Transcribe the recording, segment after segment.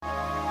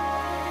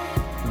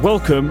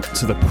Welcome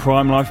to the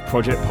Prime Life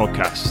Project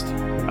podcast,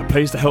 a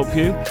place to help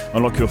you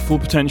unlock your full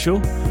potential,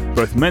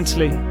 both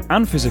mentally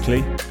and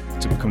physically,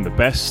 to become the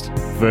best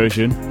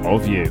version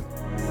of you.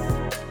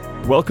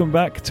 Welcome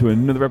back to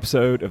another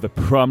episode of the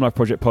Prime Life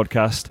Project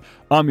podcast.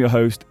 I'm your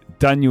host,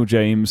 Daniel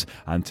James,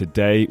 and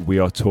today we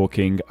are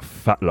talking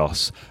fat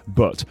loss.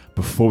 But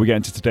before we get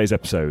into today's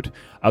episode,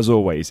 as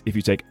always, if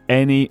you take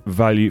any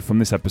value from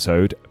this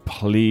episode,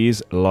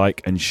 please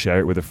like and share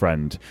it with a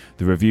friend.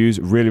 The reviews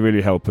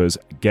really help us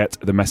get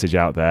the message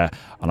out there,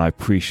 and I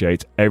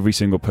appreciate every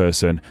single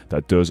person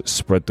that does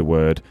spread the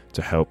word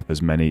to help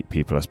as many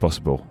people as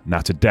possible. Now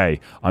today,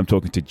 I'm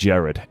talking to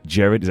Jared.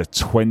 Jared is a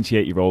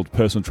 28-year-old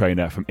personal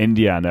trainer from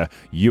Indiana,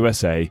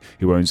 USA,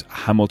 who owns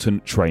Hamilton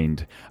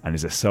Trained and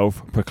is a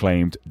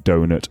self-proclaimed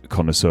donut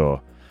connoisseur.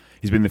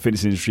 He's been in the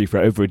fitness industry for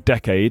over a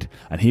decade,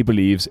 and he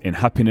believes in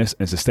happiness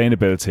and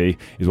sustainability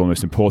is one of the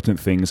most important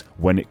things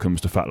when it comes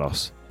to fat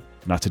loss.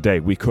 Now today,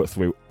 we cut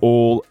through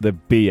all the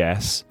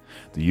BS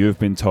that you have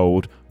been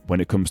told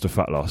when it comes to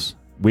fat loss.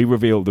 We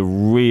reveal the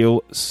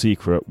real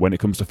secret when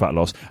it comes to fat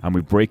loss, and we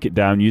break it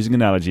down using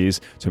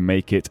analogies to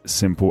make it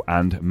simple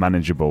and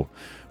manageable.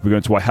 We go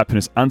into why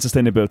happiness and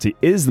sustainability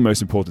is the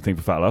most important thing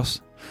for fat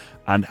loss,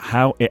 and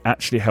how it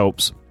actually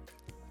helps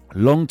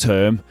long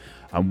term,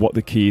 and what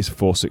the keys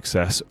for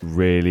success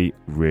really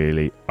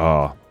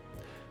are.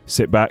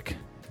 Sit back,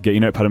 get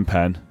your notepad and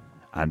pen,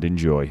 and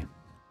enjoy.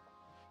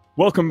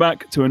 Welcome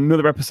back to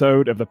another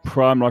episode of the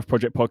Prime Life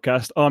Project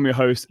podcast. I'm your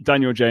host,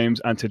 Daniel James,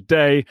 and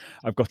today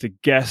I've got a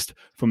guest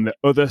from the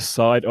other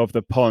side of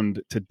the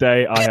pond.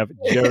 Today I have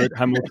Jared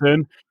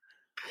Hamilton.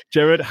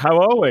 Jared, how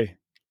are we?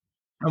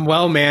 I'm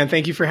well, man.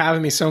 Thank you for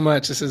having me so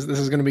much. This is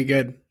going to be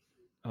good.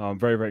 Oh, I'm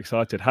very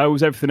excited. How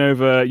was everything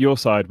over your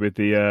side with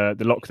the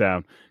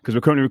lockdown? Because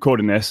we're currently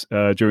recording this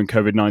during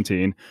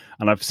COVID-19,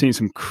 and I've seen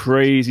some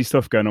crazy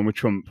stuff going on with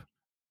Trump.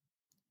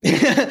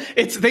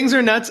 Things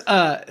are nuts.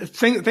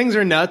 Things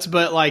are nuts,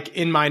 but like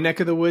in my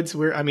neck of the woods,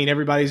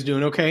 everybody's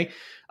doing okay.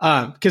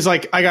 Because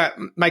I got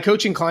my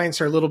coaching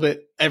clients are a little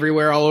bit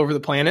everywhere, all over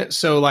the planet.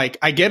 So like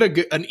I get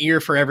an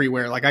ear for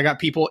everywhere. Like I got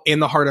people in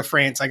the heart of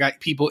France. I got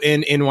people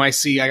in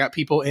NYC. I got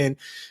people in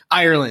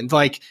Ireland.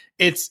 Like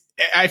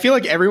I feel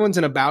like everyone's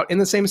in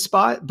the same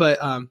spot, but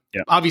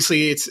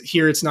obviously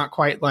it's not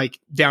quite like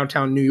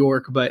downtown New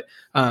York, but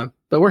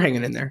we're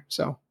hanging in there.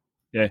 So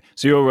yeah.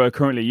 So you're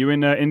currently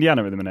in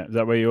Indiana at the minute. Is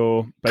that where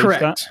you're based?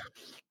 Correct. At?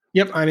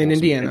 Yep, I'm in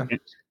Indiana.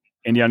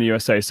 Indiana,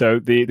 USA. So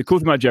the cool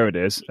thing about Jared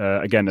is,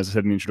 again, as I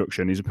said in the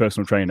introduction, he's a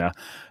personal trainer,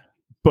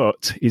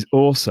 but he's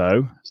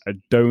also a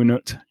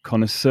donut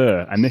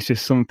connoisseur. And this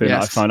is something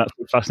that I find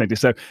absolutely fascinating.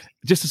 So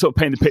just to sort of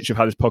paint the picture of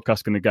how this podcast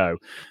is going to go,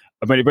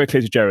 I've made it very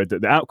clear to Jared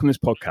that the outcome of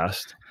this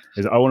podcast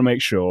is that I want to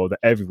make sure that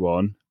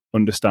everyone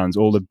understands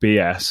all the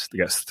BS that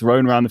gets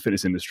thrown around the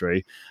fitness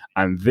industry.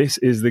 And this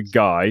is the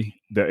guy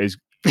that is,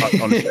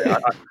 honestly,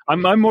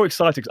 I'm more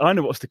excited because I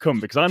know what's to come,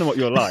 because I know what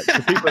you're like. So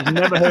people have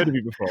never heard of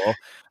you before,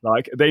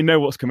 like they know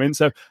what's coming.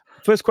 So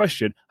first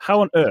question, how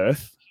on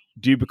earth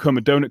do you become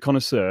a donut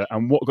connoisseur,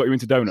 and what got you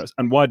into donuts,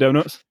 and why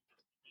donuts?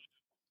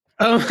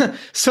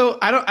 So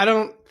I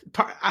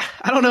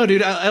don't know,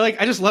 dude.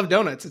 I just love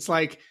donuts. It's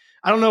like,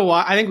 I don't know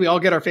why. I think we all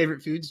get our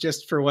favorite foods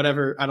just for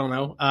whatever. I don't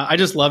know. I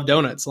just love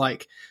donuts.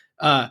 Like,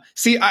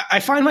 I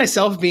find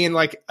myself being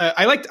like,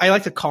 I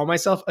like to call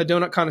myself a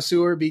donut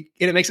connoisseur, and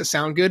it makes it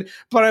sound good,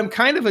 but I'm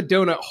kind of a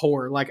donut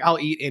whore. Like I'll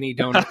eat any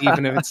donut,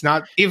 even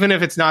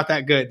if it's not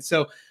that good.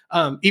 So,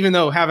 even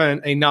though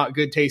having a not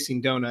good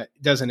tasting donut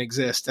doesn't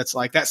exist, that's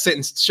like, that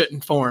sentence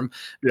shouldn't form.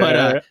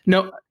 Yeah.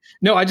 But,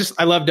 no,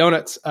 I love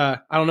donuts. I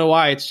don't know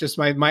why. It's just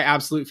my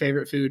absolute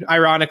favorite food.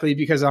 Ironically,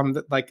 because I'm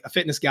like a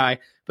fitness guy,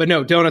 but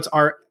no, donuts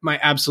are my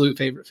absolute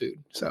favorite food.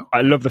 So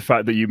I love the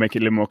fact that you make it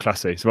a little more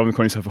classy. So rather than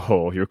calling yourself a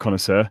whore, you're a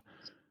connoisseur.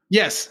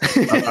 Yes.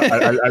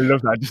 I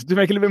love that. Just to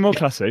make it a little bit more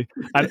classy.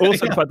 And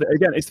also the fact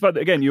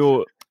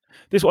that,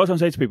 this is what I was trying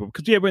to say to people,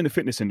 because we're in the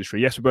fitness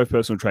industry. Yes, we're both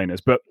personal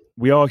trainers, but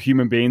we are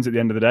human beings at the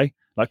end of the day.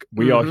 Like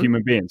we are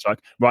human beings. Like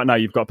right now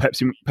you've got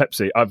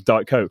Pepsi, I've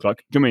Diet Coke.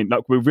 Like, do you know what I mean?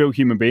 Like we're real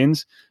human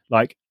beings.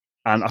 Like,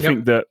 and I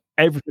think that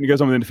everything that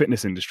goes on within the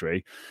fitness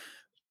industry,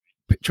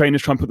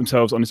 trainers try and put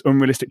themselves on this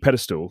unrealistic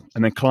pedestal,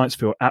 and then clients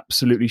feel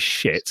absolutely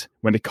shit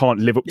when they can't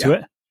live up to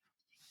it.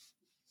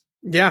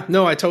 Yeah,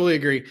 no, I totally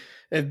agree.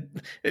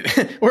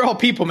 We're all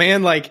people,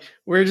 man. Like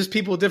we're just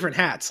people with different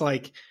hats.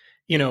 Like,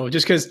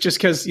 just because,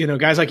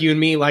 guys like you and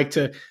me like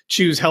to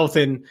choose health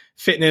and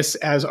fitness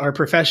as our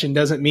profession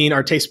doesn't mean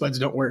our taste buds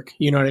don't work.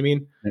 You know what I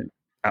mean?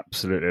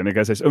 Absolutely. And I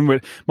guess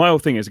my whole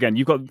thing is, again,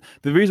 you've got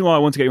the reason why I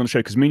want to get you on the show,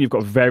 because me and you've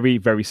got very,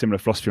 very similar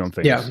philosophy on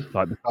things. Yeah.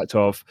 Like the fact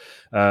of,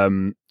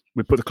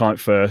 we put the client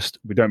first.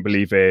 We don't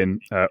believe in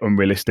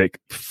unrealistic,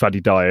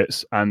 faddy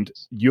diets. And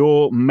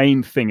your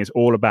main thing is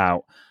all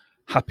about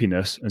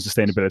happiness and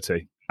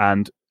sustainability.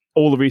 And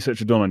all the research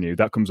you've done on you,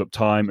 that comes up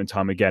time and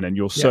time again. And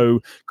you're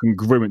so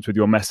congruent with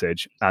your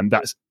message. And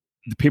that's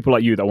the people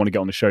like you that I want to get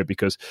on the show,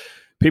 because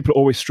people are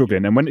always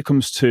struggling. And when it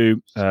comes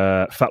to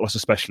fat loss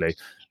especially,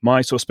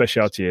 my sort of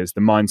speciality is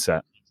the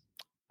mindset.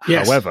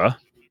 Yes. However,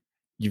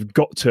 you've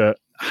got to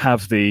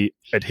have the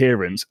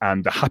adherence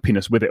and the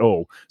happiness with it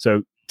all.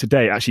 So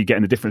today, actually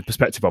getting a different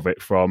perspective of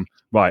it from,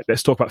 right,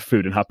 let's talk about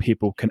food and how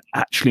people can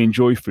actually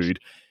enjoy food,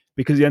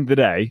 because at the end of the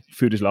day,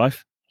 food is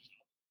life.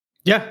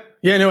 Yeah.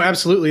 Yeah, no,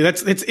 absolutely.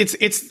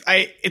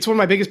 It's one of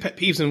my biggest pet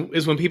peeves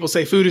is when people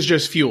say food is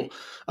just fuel.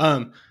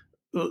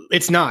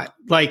 It's not.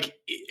 Like,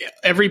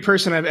 every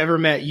person I've ever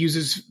met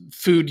uses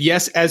food,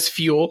 yes, as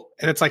fuel.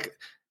 And it's like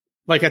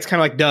that's kind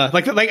of like, duh.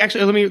 Like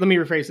actually, let me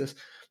rephrase this.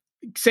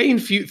 Saying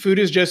food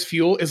is just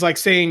fuel is like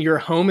saying your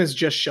home is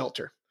just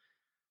shelter.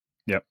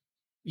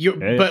 Yep.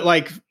 But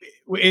like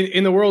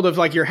in the world of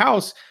like your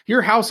house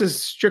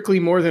is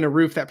strictly more than a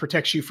roof that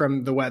protects you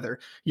from the weather.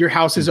 Your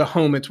house is a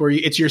home. It's where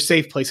it's your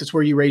safe place. It's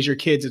where you raise your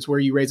kids. It's where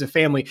you raise a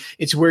family.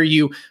 It's where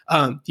you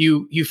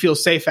feel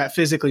safe at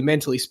physically,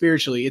 mentally,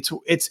 spiritually. It's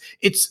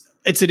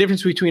the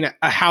difference between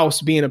a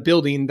house being a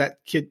building that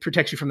could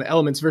protect you from the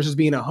elements versus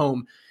being a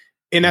home.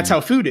 And that's how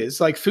food is.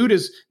 Like, food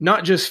is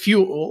not just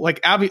fuel. Like,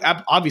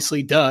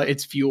 obviously, duh,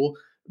 it's fuel,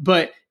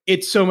 but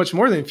it's so much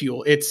more than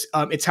fuel. It's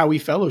how we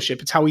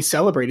fellowship. It's how we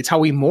celebrate. It's how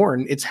we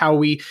mourn. It's how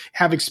we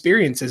have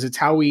experiences. It's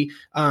how we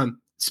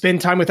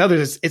spend time with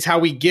others. It's how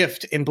we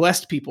gift and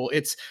bless people.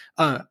 It's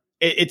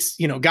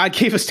God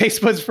gave us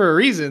taste buds for a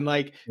reason.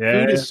 Like,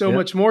 food is so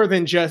much more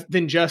than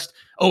just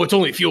oh, it's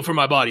only fuel for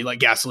my body, like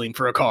gasoline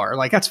for a car.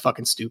 Like, that's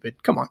fucking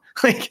stupid. Come on.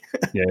 Like,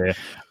 yeah.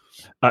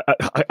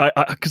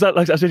 Because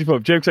like I said before,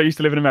 jokes. I used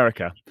to live in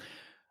America.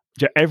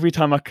 Every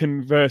time I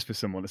converse with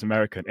someone that's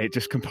American, it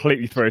just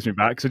completely throws me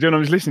back. So, when I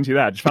was listening to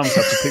that, I just found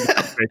myself completely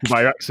frustrated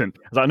by your accent.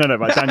 I was like, no,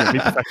 but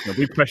Daniel,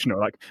 be professional.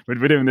 Like, we're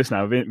doing this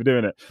now. We're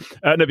doing it.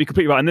 No, be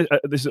completely right. And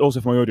this is also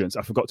for my audience.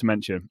 I forgot to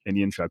mention in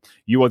the intro,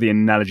 you are the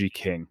analogy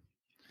king.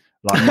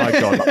 Like, my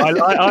God,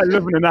 I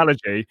love an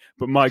analogy,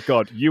 but my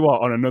God, you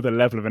are on another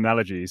level of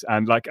analogies.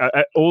 And like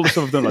all the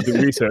stuff I've done, like the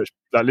research,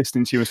 like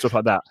listening to you and stuff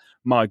like that.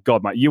 My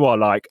God, Matt, you are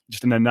like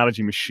just an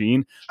analogy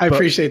machine. I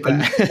appreciate that.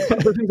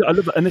 The things that I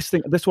love, and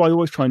that's why I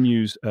always try and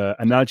use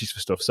analogies for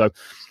stuff. So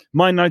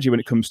my analogy when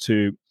it comes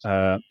to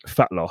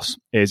fat loss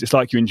is it's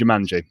like you're in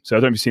Jumanji. So I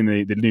don't know if you've seen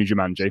the new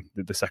Jumanji,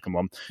 the second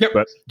one. Yep.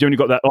 But do you only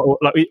got that,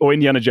 or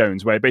Indiana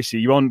Jones, where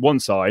basically you're on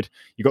one side,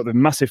 you got the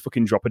massive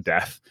fucking drop of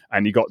death,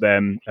 and you got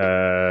them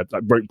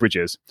like rope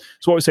bridges.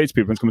 So what I would say to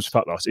people when it comes to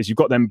fat loss is you've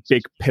got them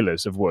big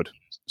pillars of wood.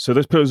 So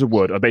those pillars of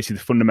wood are basically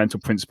the fundamental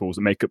principles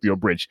that make up your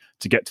bridge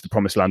to get to the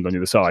promised land on the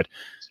other side.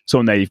 So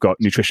on there, you've got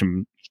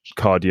nutrition,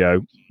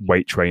 cardio,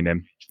 weight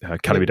training,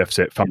 calorie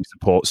deficit, family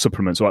support,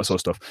 supplements, all that sort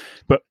of stuff.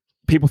 But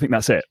people think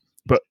that's it.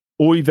 But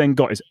all you've then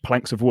got is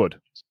planks of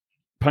wood.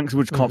 Planks of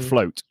wood can't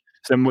float.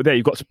 So then there,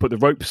 you've got to put the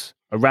ropes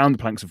around the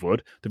planks of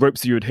wood. The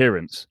ropes are your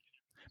adherence.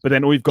 But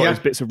then all you've got is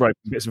bits of rope,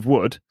 bits of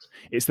wood.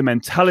 It's the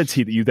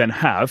mentality that you then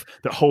have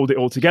that hold it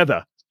all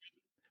together.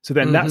 So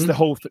then that's the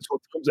whole thing.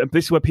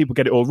 This is where people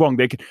get it all wrong.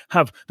 They can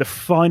have the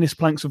finest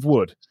planks of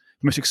wood,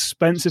 the most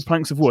expensive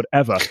planks of wood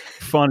ever,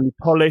 finely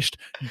polished,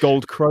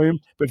 gold chrome.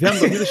 But if they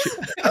haven't got the other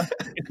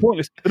shit, it's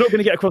pointless. They're not going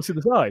to get across to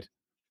the side.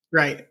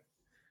 Right.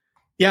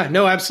 Yeah,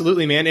 no,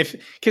 absolutely, man.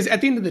 Because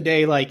at the end of the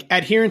day, like,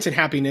 adherence and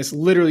happiness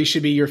literally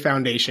should be your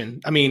foundation.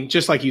 I mean,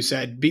 just like you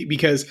said,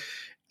 because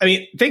I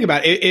mean, think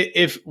about it.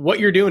 If what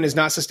you're doing is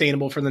not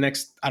sustainable for the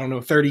next,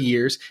 30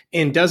 years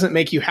and doesn't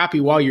make you happy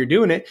while you're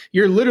doing it,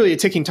 you're literally a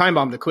ticking time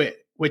bomb to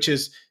quit, which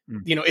is,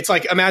 it's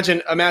like,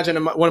 imagine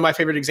one of my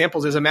favorite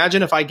examples is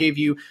imagine if I gave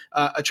you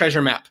a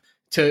treasure map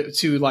to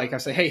like, I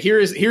say, hey,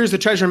 here's the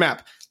treasure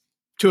map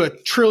to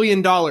 $1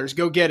 trillion,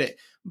 go get it.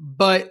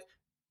 But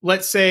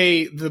let's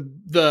say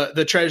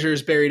the treasure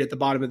is buried at the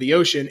bottom of the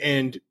ocean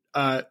and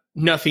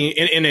nothing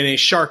in a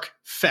shark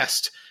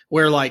fest,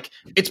 where like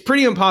it's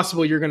pretty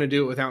impossible you're going to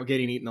do it without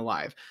getting eaten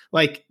alive.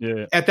 Like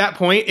at that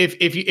point, if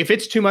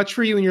it's too much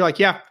for you and you're like,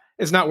 yeah,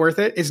 it's not worth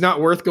it. It's not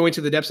worth going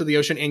to the depths of the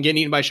ocean and getting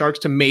eaten by sharks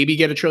to maybe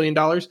get $1 trillion.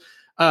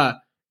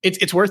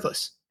 It's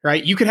worthless,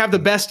 right? You could have the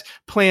best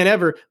plan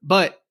ever,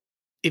 but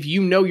if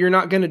you know you're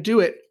not going to do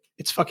it,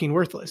 it's fucking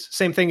worthless.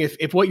 Same thing.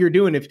 If what you're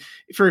doing,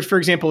 for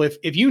example,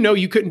 if you know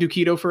you couldn't do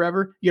keto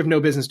forever, you have no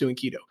business doing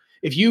keto.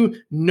 If you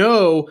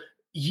know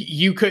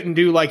you couldn't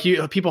do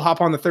people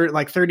hop on the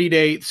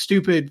 30-day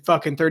stupid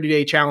fucking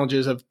 30-day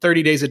challenges of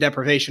 30 days of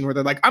deprivation where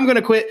they're like, I'm going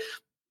to quit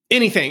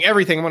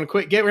everything. I'm going to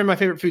quit, get rid of my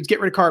favorite foods,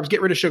 get rid of carbs,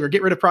 get rid of sugar,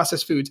 get rid of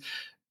processed foods.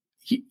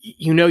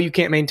 You know, you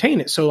can't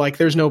maintain it. So like,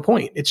 there's no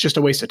point. It's just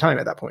a waste of time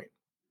at that point.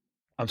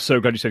 I'm so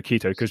glad you said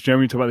keto, because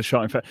when you talk about the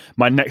shark infection,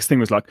 my next thing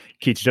was like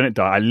ketogenic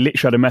diet. I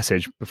literally had a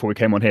message before we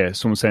came on here.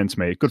 Someone saying to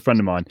me, a good friend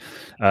of mine,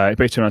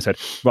 basically, I said,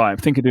 right, I'm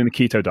thinking of doing the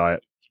keto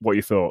diet. What are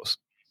your thoughts?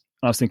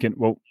 And I was thinking,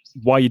 well,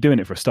 why are you doing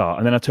it for a start?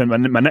 And then I turned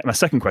my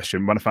second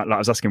question when I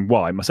was asking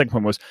why. My second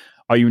point was,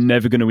 are you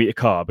never going to eat a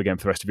carb again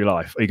for the rest of your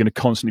life? Are you going to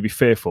constantly be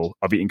fearful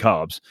of eating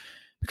carbs?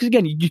 Because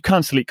again, you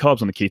can still eat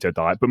carbs on the keto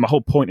diet, but my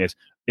whole point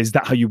is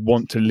that how you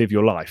want to live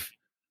your life?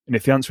 And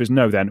if the answer is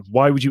no, then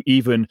why would you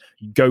even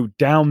go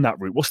down that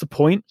route? What's the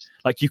point?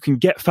 Like, you can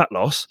get fat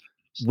loss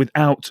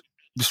without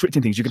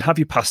restricting things. You can have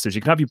your pastas, you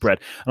can have your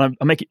bread. And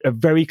I make it a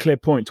very clear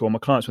point to all my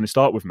clients when they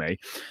start with me.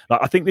 Like,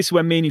 I think this is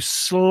where me and you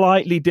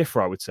slightly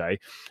differ, I would say.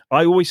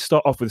 I always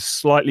start off with a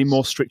slightly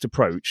more strict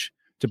approach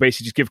to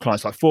basically just give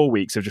clients like 4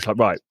 weeks of just like,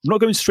 right, I'm not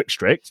going strict.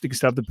 They can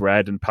still have the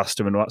bread and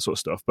pasta and all that sort of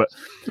stuff, but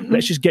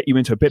let's just get you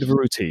into a bit of a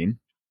routine.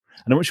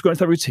 And once you got into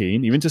that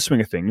routine, you're into the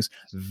swing of things,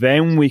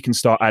 then we can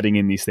start adding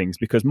in these things.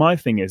 Because my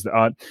thing is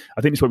that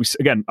I think it's what we,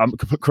 again, I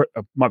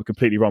might be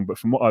completely wrong, but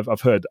from what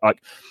I've heard,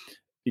 like,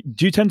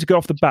 do you tend to go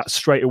off the bat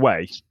straight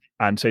away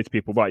and say to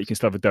people, right, you can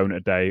still have a donut a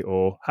day?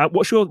 Or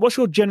what's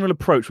your general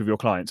approach with your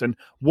clients? And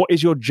what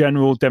is your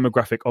general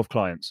demographic of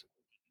clients?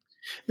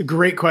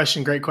 Great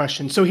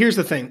question. So here's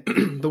the thing.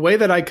 The way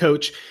that I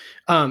coach,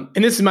 and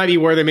this might be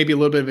where there may be a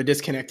little bit of a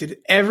disconnect.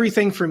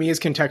 Everything for me is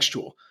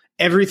contextual.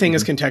 Everything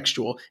is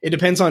contextual. It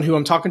depends on who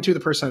I'm talking to, the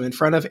person I'm in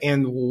front of,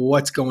 and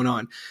what's going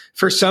on.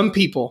 For some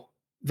people,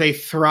 they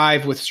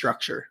thrive with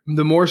structure.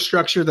 The more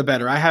structure, the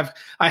better. I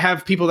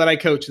have people that I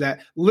coach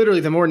that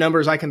literally the more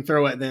numbers I can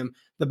throw at them,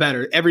 the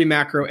better. Every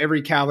macro,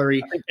 every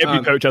calorie. I think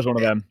every coach has one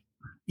of them.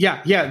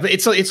 Yeah.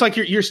 It's like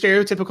your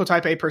stereotypical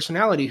type A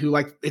personality who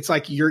it's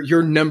like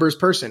your numbers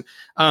person.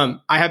 I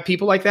have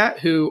people like that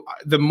who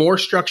the more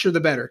structure,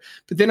 the better.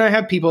 But then I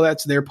have people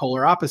that's their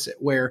polar opposite,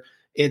 where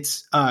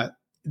it's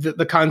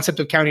the concept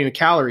of counting a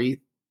calorie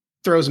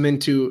throws them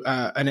into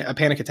a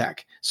panic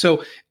attack.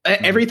 So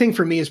everything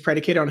for me is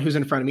predicated on who's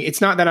in front of me. It's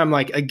not that I'm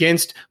like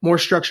against more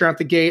structure out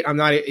the gate.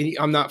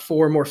 I'm not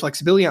for more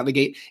flexibility out the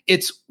gate.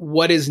 It's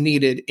what is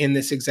needed in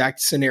this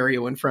exact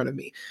scenario in front of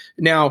me.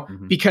 Now,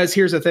 because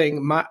here's the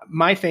thing,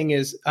 my thing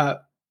is, and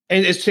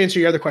to answer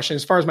your other question,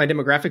 as far as my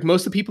demographic,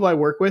 most of the people I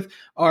work with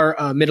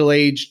are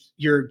middle-aged,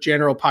 your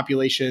general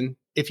population,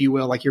 if you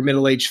will, like your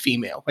middle-aged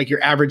female, like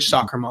your average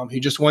soccer mom who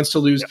just wants to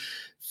lose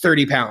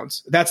 30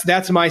 pounds.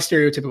 That's my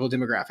stereotypical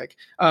demographic.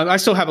 I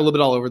still have a little bit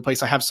all over the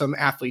place. I have some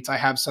athletes. I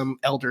have some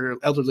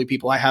elderly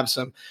people. I have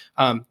some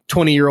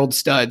 20-year-old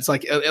studs,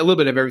 like a little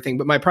bit of everything.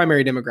 But my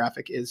primary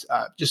demographic is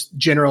just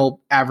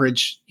general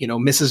average,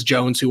 Mrs.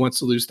 Jones who wants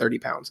to lose 30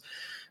 pounds.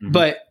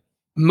 But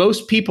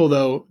most people,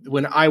 though,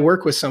 when I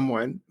work with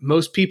someone,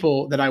 most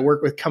people that I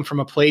work with come from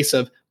a place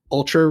of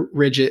ultra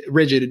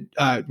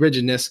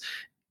rigidness,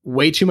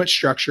 way too much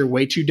structure,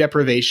 way too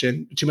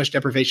much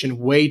deprivation,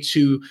 way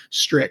too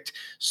strict.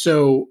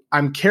 So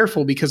I'm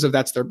careful because of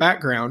that's their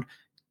background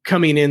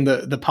coming in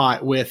the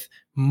pot with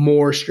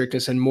more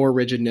strictness and more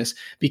rigidness,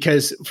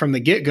 because from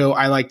the get-go,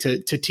 I like to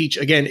teach,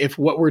 again, if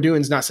what we're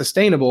doing is not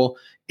sustainable,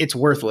 it's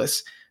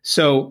worthless.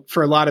 So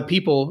for a lot of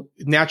people,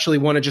 naturally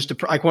want to just,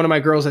 like one of my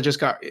girls that just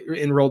got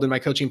enrolled in my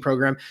coaching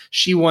program,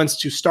 she wants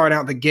to start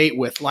out the gate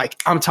with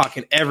like, I'm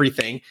talking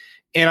everything.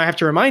 And I have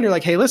to remind her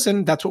like, hey,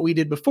 listen, that's what we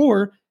did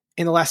before.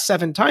 In the last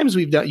 7 times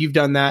you've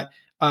done that,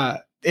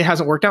 it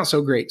hasn't worked out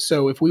so great.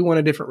 So if we want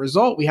a different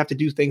result, we have to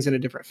do things in a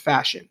different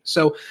fashion.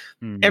 So,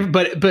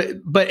 but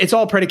it's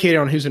all predicated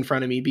on who's in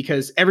front of me,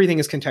 because everything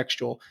is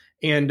contextual,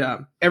 and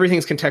everything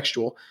is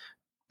contextual.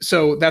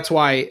 So that's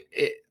why,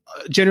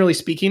 generally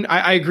speaking,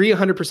 I agree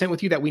 100%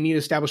 with you that we need to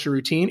establish a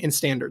routine and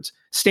standards.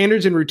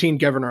 Standards and routine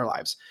govern our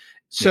lives.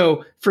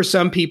 So for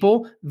some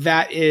people,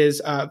 that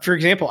is, for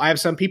example, I have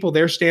some people,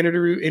 their standard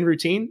in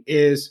routine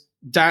is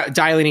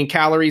dialing in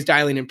calories,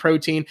 dialing in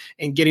protein,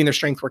 and getting their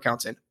strength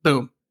workouts in.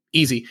 Boom,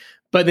 easy.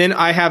 But then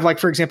I have, like,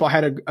 for example, I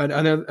had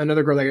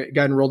another girl that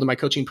got enrolled in my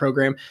coaching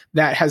program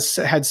that has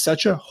had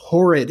such a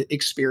horrid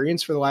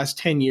experience for the last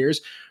 10 years.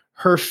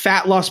 Her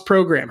fat loss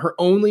program, her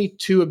only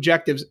 2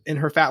 objectives in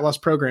her fat loss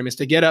program is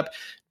to get up,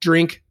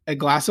 drink a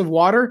glass of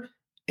water,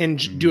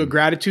 and do a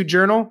gratitude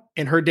journal.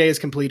 And her day is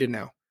completed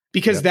now,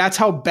 because that's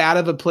how bad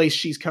of a place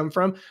she's come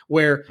from,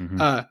 where,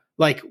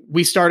 like,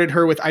 we started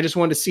her with, I just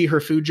wanted to see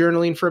her food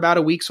journaling for about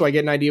a week so I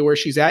get an idea where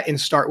she's at and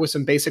start with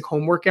some basic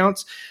home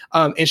workouts.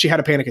 And she had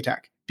a panic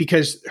attack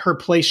because her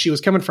place she was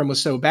coming from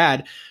was so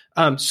bad.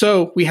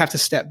 So we have to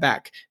step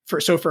back. For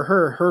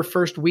her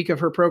first week of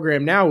her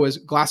program now was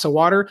glass of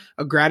water,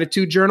 a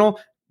gratitude journal,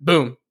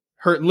 boom.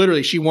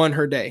 She won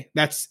her day.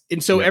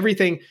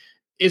 Everything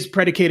is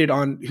predicated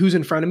on who's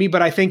in front of me.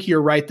 But I think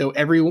you're right, though.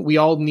 We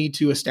all need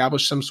to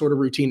establish some sort of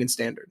routine and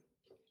standard.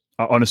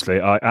 Honestly,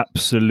 I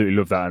absolutely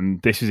love that.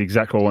 And this is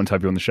exactly what I want to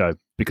have you on the show,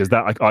 because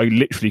that I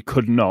literally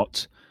could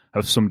not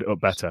have summed it up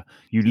better.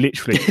 You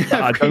literally,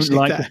 I don't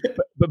like it.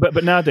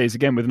 But nowadays,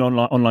 again, with an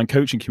online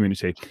coaching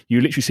community,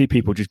 you literally see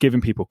people just giving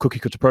people cookie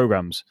cutter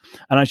programs.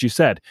 And as you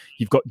said,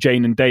 you've got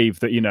Jane and Dave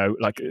that,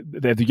 like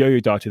they're the yo-yo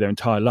dieter their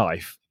entire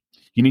life.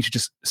 You need to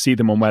just see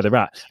them on where they're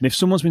at. And if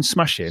someone's been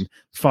smashing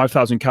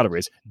 5,000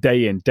 calories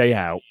day in, day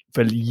out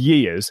for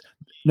years,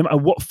 no matter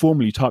what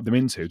formula you type them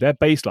into, their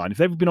baseline, if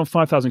they've been on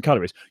 5,000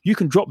 calories, you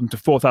can drop them to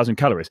 4,000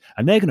 calories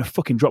and they're going to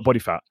fucking drop body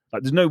fat.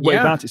 Like, there's no way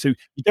about it. So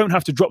you don't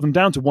have to drop them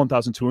down to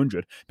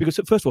 1,200, because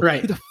first of all,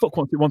 who the fuck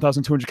wants to do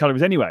 1,200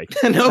 calories anyway?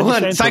 No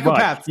one,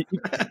 psychopaths.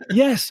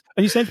 Yes.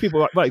 And you say to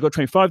people, right, you've got to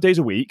train 5 days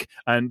a week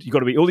and you've got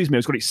to eat all these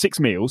meals, you've got to eat 6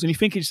 meals. And you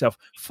think to yourself,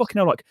 fucking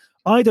hell, like,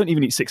 I don't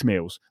even eat 6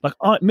 meals. Like,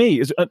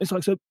 it's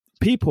like, so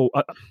people,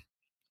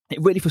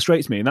 it really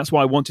frustrates me. And that's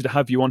why I wanted to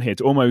have you on here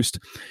to almost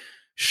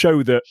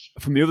show that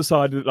from the other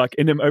side, like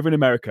over in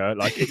America,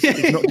 like it's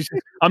not just,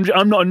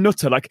 I'm not a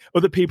nutter. Like,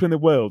 other people in the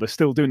world are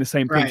still doing the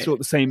same thing, still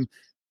the same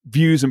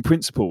views and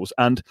principles.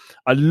 And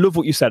I love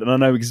what you said, and I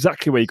know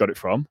exactly where you got it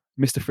from.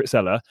 Mr.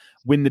 Fritzella,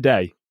 win the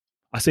day.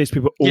 I say to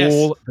people Yes.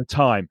 all the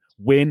time,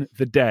 win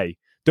the day.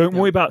 Don't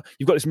worry about,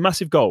 you've got this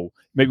massive goal.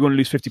 Maybe you want to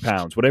lose 50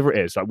 pounds, whatever it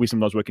is. Like we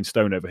sometimes work in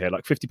stone over here,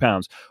 like 50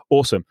 pounds.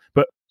 Awesome.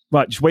 But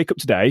right, just wake up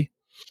today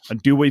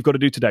and do what you've got to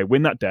do today.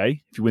 Win that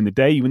day. If you win the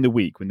day, you win the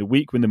week. Win the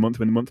week, win the month,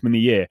 win the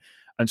year.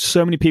 And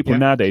so many people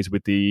nowadays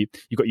with you've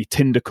got your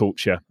Tinder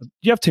culture. Do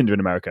you have Tinder in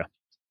America?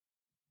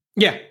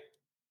 Yeah.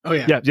 Oh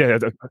yeah. Yeah.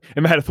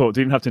 In my head I thought,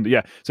 do you even have Tinder?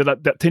 Yeah. So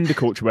that Tinder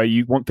culture where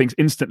you want things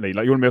instantly,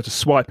 like you want to be able to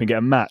swipe and get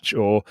a match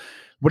or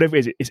whatever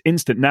it is, it's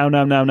instant now.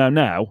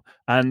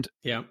 And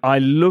I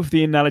love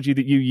the analogy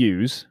that you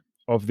use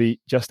of the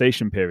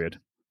gestation period.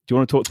 Do you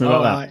want to talk to me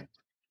about that?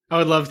 I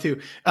would love to.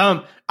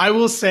 I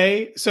will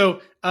say,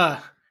 so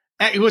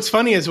what's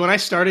funny is when I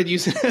started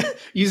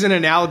using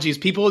analogies,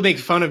 people would make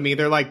fun of me.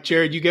 They're like,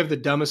 Jared, you give the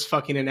dumbest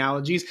fucking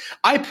analogies.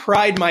 I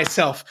pride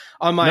myself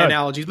on my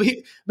analogies. But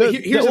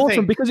here's the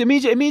thing. Because it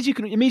means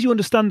you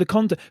understand the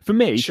content. For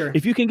me,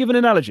 if you can give an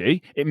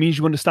analogy, it means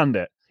you understand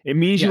it. It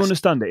means you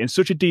understand it in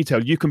such a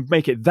detail. You can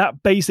make it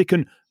that basic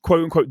and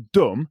quote unquote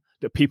dumb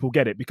that people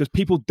get it, because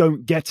people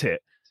don't get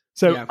it.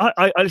 So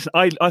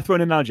I throw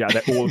an analogy out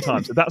there all the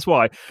time. So that's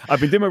why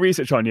I've been doing my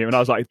research on you, and I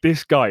was like,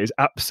 this guy is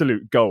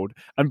absolute gold.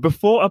 And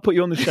before I put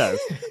you on the show,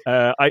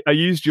 I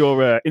used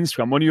your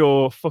Instagram, one of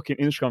your fucking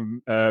Instagram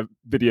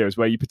videos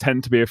where you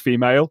pretend to be a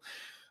female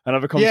and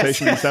have a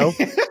conversation with yourself.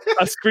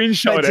 I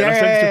screenshotted it and I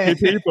sent it to a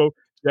few people.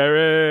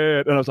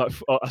 Jared, and I was like,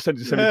 I sent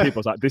it to so many people.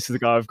 I was like, this is the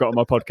guy I've got on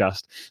my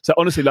podcast. So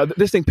honestly, like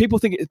this thing, people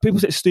say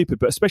it's stupid,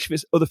 but especially if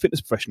it's other fitness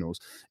professionals.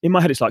 In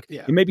my head, it's like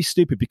it may be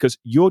stupid because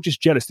you're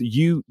just jealous that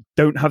you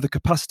don't have the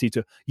capacity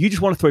to. You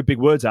just want to throw big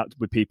words out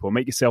with people, and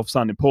make yourself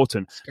sound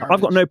important.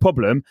 I've got no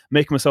problem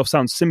making myself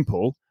sound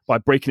simple by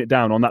breaking it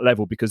down on that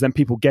level, because then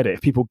people get it.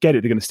 If people get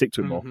it, they're going to stick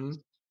to it more.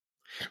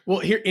 Well,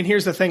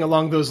 here's the thing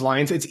along those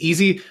lines. It's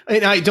easy.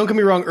 And don't get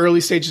me wrong,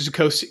 early stages of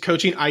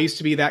coaching, I used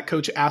to be that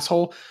coach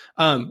asshole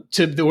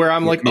where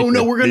I'm like, oh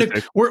no, we're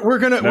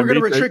gonna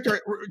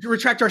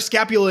retract our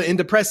scapula and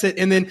depress it,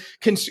 and then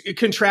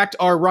contract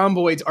our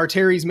rhomboids, our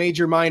teres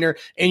major, minor,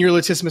 and your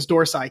latissimus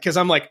dorsi. Because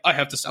I'm like, I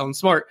have to sound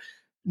smart.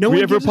 No one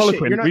gives a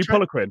shit. You're not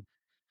Poliquin.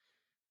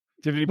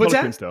 Do you have any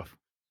Poliquin stuff?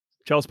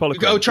 Charles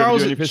Poliquin. Oh,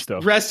 Charles,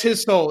 rest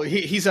his soul.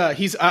 He's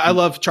I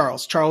love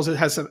Charles. Charles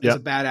is a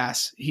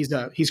badass.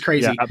 He's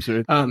crazy. Yeah,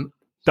 absolutely.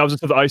 That was the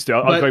stuff that I used to do.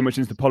 I was very much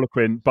into the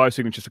Poliquin,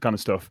 biosignature kind of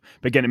stuff.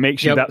 But again, it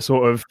makes you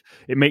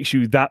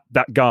that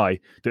guy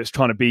that's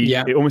trying to be,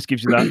 it almost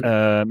gives you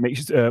that,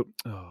 makes you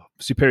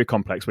superior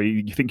complex where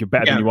you think you're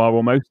better than you are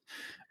almost.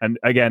 And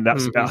again, I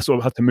sort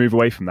of have to move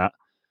away from that.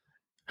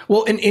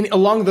 Well, and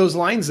along those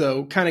lines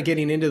though, kind of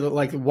getting into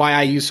why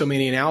I use so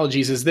many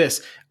analogies is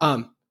this,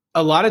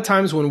 a lot of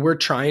times when we're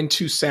trying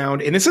to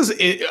sound, and this is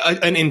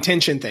an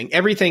intention thing,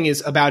 everything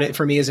is about it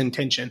for me is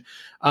intention.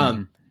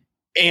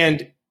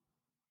 And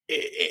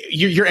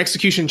your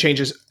execution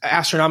changes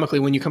astronomically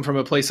when you come from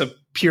a place of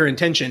pure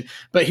intention.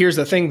 But here's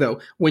the thing though,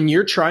 when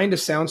you're trying to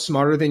sound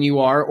smarter than you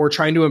are, or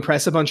trying to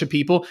impress a bunch of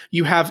people,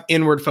 you have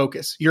inward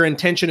focus. Your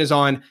intention is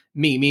on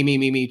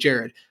me,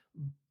 Jared.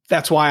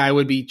 That's why I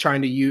would be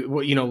trying to use,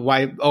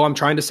 I'm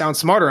trying to sound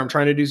smarter. I'm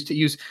trying to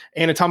use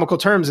anatomical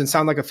terms and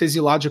sound like a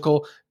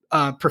physiological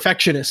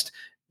perfectionist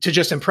to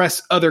just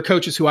impress other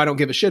coaches who I don't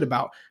give a shit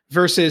about,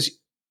 versus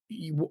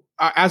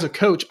as a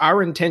coach,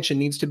 our intention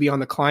needs to be on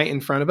the client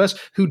in front of us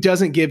who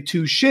doesn't give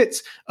two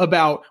shits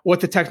about what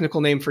the technical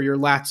name for your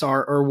lats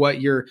are or what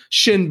your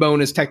shin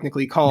bone is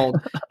technically called.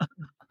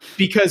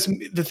 Because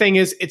the thing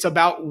is, it's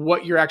about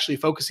what you're actually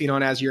focusing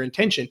on as your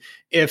intention.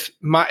 If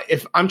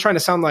I'm trying to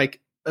sound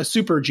like a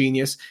super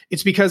genius,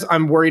 it's because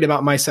I'm worried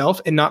about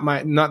myself and not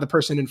the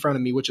person in front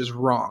of me, which is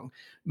wrong.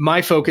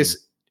 My focus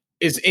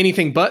is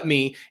anything but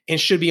me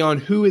and should be on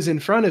who is in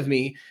front of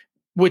me,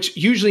 which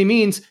usually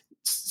means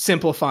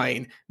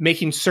simplifying,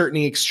 making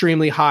certainty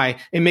extremely high,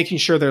 and making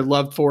sure they're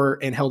loved for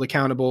and held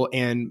accountable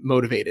and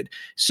motivated.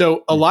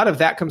 So a lot of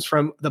that comes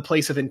from the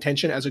place of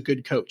intention as a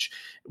good coach,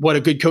 what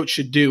a good coach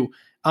should do.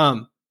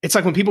 It's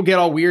like when people get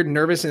all weird and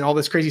nervous and all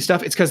this crazy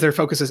stuff, it's because their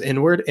focus is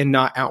inward and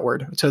not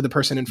outward to the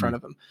person in front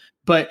of them.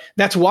 But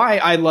that's why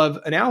I love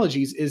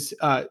analogies, is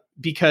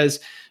because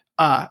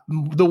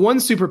the one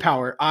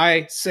superpower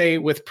I say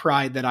with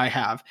pride that I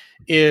have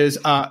is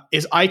my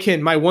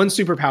one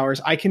superpower is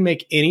I can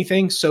make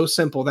anything so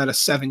simple that a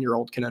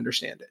 7-year-old can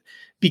understand it.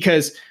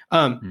 Because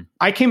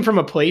I came from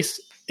a place,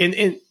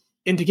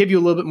 and to give you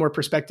a little bit more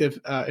perspective,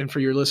 and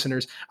for your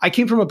listeners, I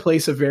came from a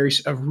place of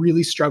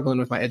really struggling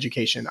with my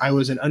education. I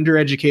was an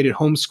undereducated,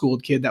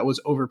 homeschooled kid that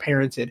was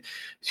overparented,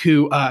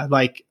 who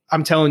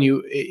I'm telling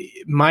you,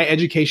 my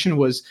education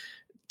was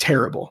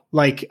terrible.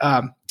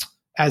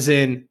 As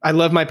in, I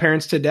love my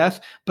parents to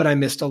death, but I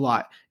missed a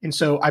lot. And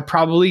so I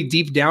probably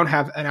deep down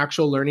have an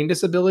actual learning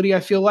disability, I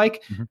feel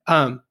like,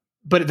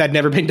 but that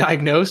never been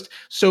diagnosed.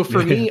 So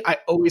for me, I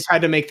always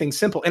had to make things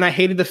simple. And I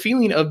hated the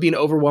feeling of being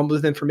overwhelmed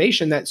with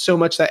information, that so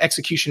much that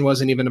execution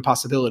wasn't even a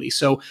possibility.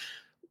 So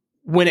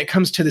when it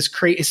comes to this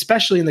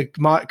especially in the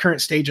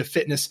current stage of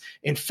fitness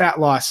and fat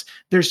loss,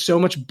 there's so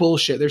much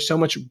bullshit. There's so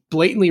much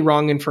blatantly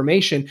wrong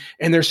information,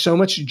 and there's so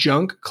much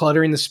junk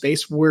cluttering the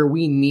space where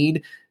we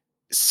need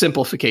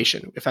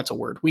simplification, if that's a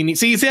word. We need,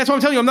 see, that's what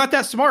I'm telling you. I'm not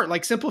that smart.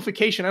 Like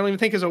simplification, I don't even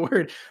think is a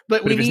word,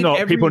 but we if it's need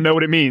not, people know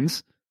what it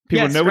means.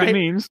 People know what it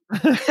means.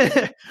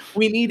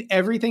 We need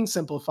everything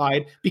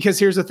simplified, because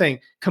here's the thing.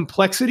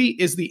 Complexity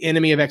is the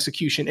enemy of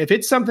execution. If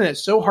it's something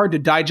that's so hard to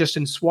digest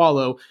and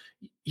swallow,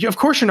 of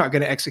course you're not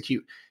going to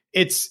execute.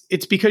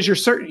 It's because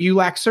you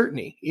lack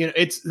certainty.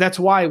 That's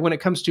why when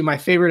it comes to my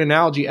favorite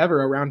analogy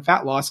ever around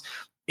fat loss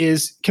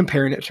is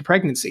comparing it to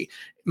pregnancy.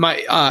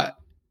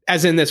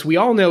 As in this, we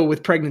all know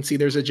with pregnancy,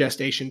 there's a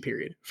gestation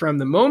period from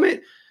the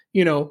moment,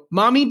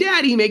 mommy,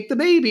 daddy make the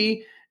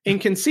baby and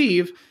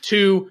conceive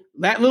to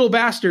that little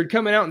bastard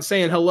coming out and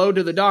saying hello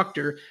to the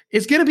doctor.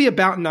 It's going to be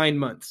about 9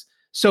 months.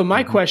 So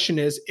my question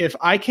is, if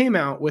I came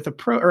out with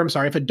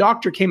if a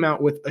doctor came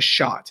out with a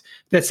shot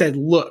that said,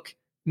 look,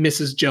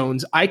 Mrs.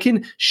 Jones, I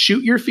can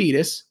shoot your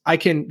fetus. I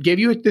can give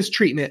you this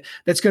treatment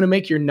that's going to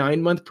make your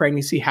 9-month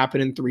pregnancy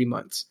happen in 3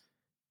 months.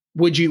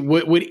 Would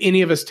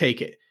any of us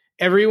take it?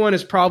 Everyone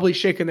is probably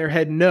shaking their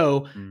head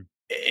no.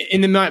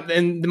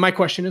 And my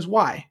question is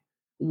why?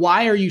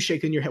 Why are you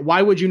shaking your head?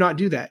 Why would you not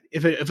do that?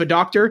 If a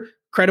doctor,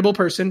 credible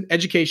person,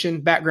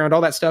 education, background, all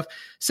that stuff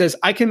says,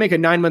 I can make a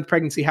 9-month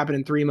pregnancy happen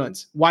in 3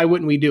 months, why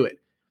wouldn't we do it?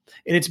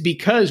 And it's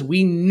because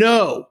we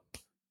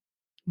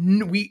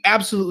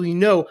absolutely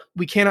know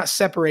we cannot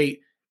separate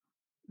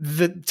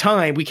the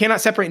time. We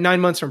cannot separate 9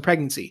 months from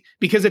pregnancy,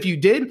 because if you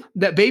did,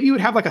 that baby would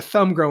have like a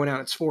thumb growing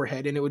out its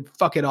forehead and it would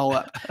fuck it all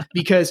up,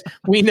 because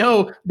we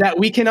know that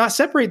we cannot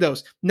separate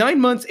those. 9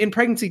 months in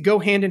pregnancy go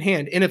hand in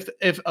hand. And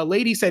if a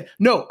lady said,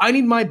 no, I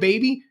need my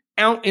baby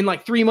out in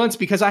like 3 months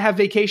because I have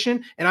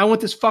vacation and I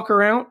want this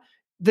fucker out,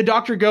 the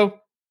doctor go,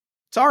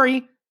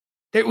 sorry,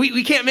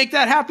 we can't make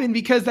that happen,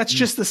 because that's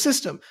just the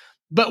system.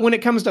 But when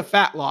it comes to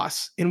fat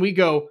loss and we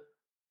go,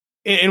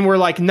 and we're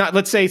like,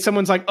 let's say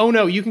someone's like, oh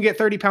no, you can get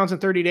 30 pounds in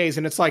 30 days.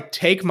 And it's like,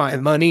 take my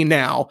money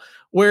now.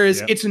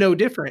 Whereas it's no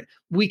different.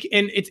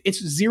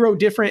 It's zero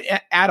different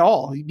at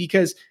all,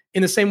 because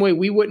in the same way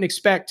we wouldn't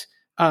expect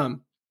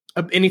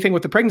anything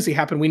with the pregnancy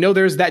happen. We know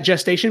there's that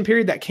gestation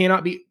period that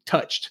cannot be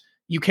touched.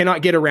 You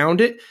cannot get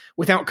around it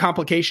without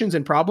complications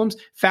and problems.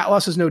 Fat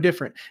loss is no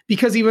different,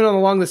 because even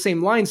along the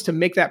same lines, to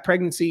make that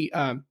pregnancy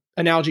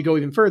analogy go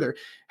even further,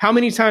 how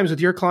many times with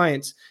your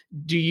clients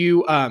do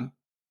you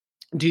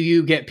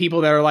get people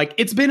that are like,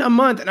 it's been a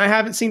month and I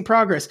haven't seen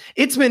progress.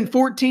 It's been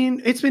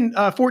 14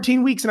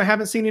 weeks and I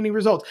haven't seen any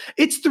results.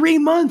 It's 3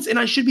 months and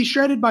I should be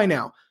shredded by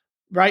now.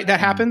 Right?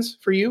 That happens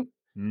for you,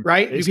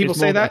 right? Do people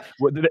say that?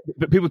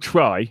 But people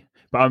try,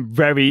 but I'm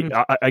very,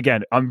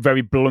 I'm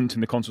very blunt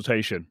in the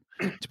consultation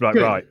to be like,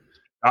 right,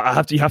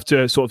 you have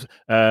to sort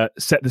of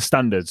set the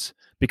standards,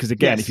 because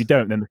again, if you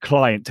don't, then the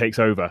client takes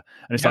over.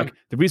 And it's like,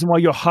 the reason why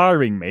you're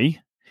hiring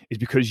me is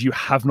because you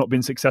have not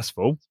been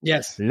successful.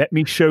 Yes. Let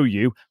me show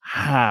you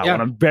how. Yeah.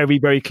 And I'm very,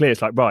 very clear.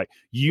 It's like, right,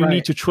 you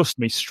need to trust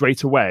me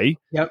straight away.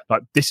 Yep.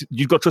 Like this,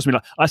 you've got to trust me.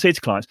 Like I say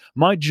to clients,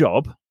 my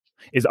job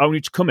is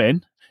only to come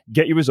in,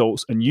 get your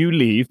results, and you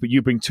leave, but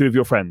you bring 2 of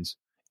your friends.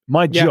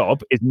 My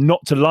job is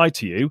not to lie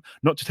to you,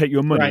 not to take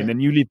your money, and then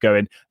you leave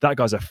going, that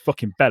guy's a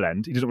fucking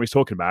bellend. He doesn't know what he's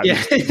talking about.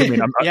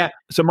 Yeah.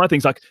 So my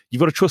thing's like, you've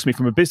got to trust me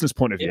from a business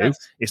point of view. Yes.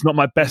 It's not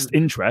my best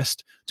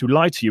interest to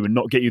lie to you and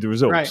not get you the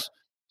results. Right.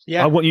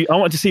 Yeah. I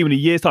want to see you in a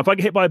year's time. If I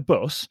get hit by a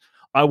bus,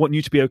 I want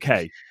you to be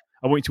okay.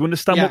 I want you to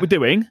understand what we're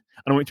doing, and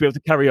I want you to be able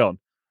to carry on.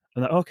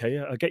 And like, okay,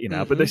 I get you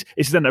now. But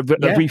it's then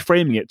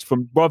reframing it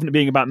from, rather than it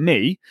being about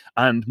me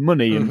and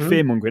money and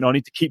fear mongering, I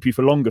need to keep you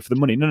for longer for the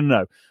money.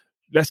 No.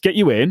 Let's get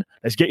you in.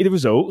 Let's get you the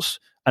results,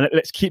 and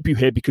let's keep you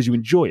here because you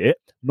enjoy it,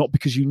 not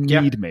because you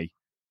need me.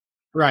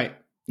 Right.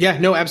 Yeah,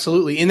 no,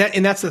 absolutely. And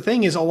that's the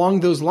thing is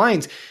along those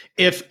lines,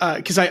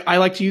 because I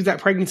like to use that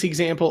pregnancy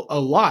example a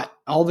lot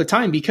all the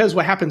time, because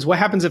what happens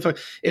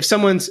if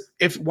someone's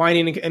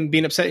whining and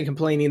being upset and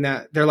complaining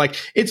that they're like,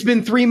 it's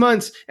been 3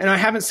 months and I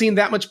haven't seen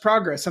that much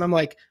progress. And I'm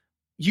like,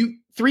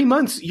 3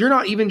 months, you're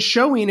not even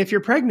showing if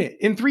you're pregnant.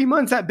 In 3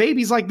 months, that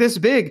baby's like this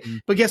big.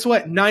 But guess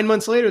what? 9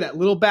 months later, that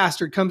little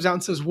bastard comes out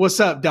and says, what's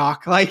up,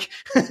 doc? Like,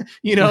 and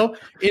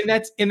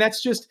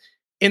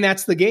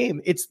that's the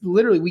game. It's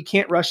literally, we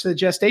can't rush the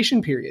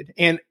gestation period.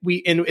 And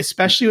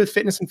especially with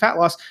fitness and fat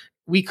loss,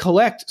 we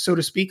collect, so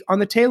to speak, on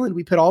the tail end.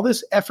 We put all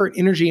this effort,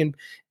 energy,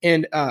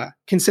 and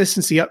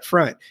consistency up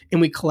front,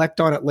 and we collect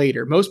on it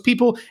later. Most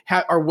people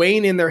are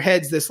weighing in their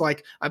heads this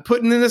like, I'm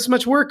putting in this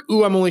much work.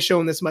 Ooh, I'm only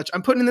showing this much.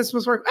 I'm putting in this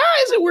much work.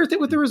 Is it worth it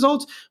with the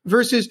results?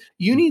 Versus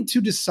you need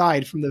to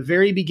decide from the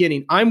very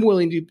beginning, I'm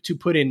willing to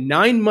put in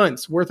 9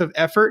 months worth of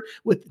effort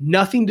with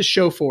nothing to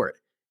show for it.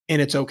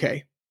 And it's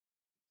okay.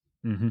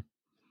 Mm-hmm.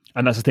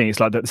 And that's the thing. It's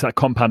like it's that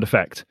compound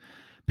effect.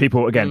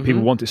 People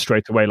want it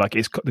straight away. Like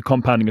it's the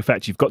compounding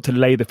effect. You've got to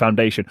lay the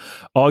foundation.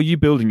 Are you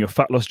building your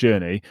fat loss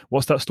journey?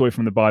 What's that story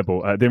from the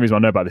Bible? The only reason I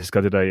know about this is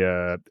because I did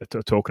a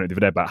talk on it the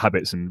other day about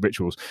habits and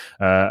rituals,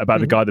 about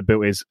the guy that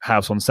built his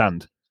house on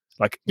sand.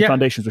 Like the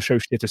foundations were so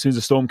shit. As soon as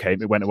the storm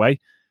came, it went away.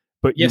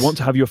 but you Yes. want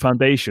to have your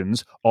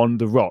foundations on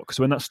the rock.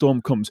 So when that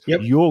storm comes,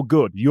 Yep. you're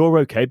good, you're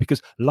okay,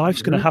 because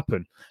life's going to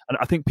happen. And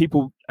I think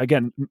people,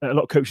 again, a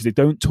lot of coaches, they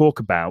don't talk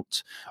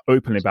about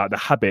openly about the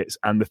habits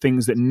and the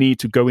things that need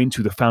to go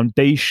into the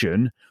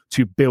foundation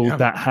to build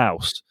that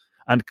house.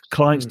 And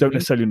clients don't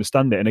necessarily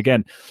understand it. And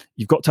again,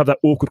 you've got to have that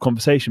awkward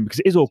conversation, because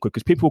it is awkward,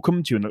 because people will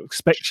come to you and they'll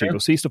expect you.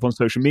 They'll see stuff on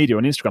social media,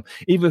 on Instagram.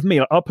 Even with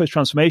me, I'll post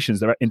transformations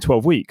that are in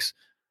 12 weeks.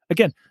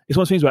 Again, it's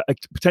one of the things where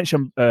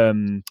potentially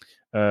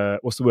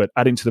what's the word?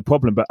 Adding to the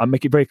problem, but I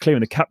make it very clear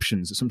in the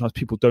captions that sometimes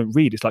people don't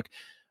read. It's like,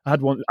 I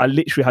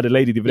literally had a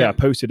lady the other day, I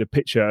posted a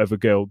picture of a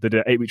girl that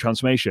did an 8-week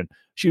transformation.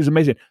 She was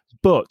amazing.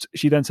 But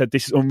she then said,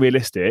 this is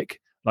unrealistic.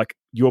 Like,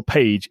 your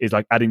page is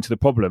like adding to the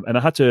problem. And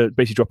I had to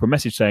basically drop her a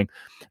message saying,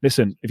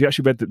 listen, if you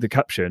actually read the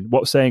caption,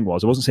 what it's saying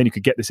was, I wasn't saying you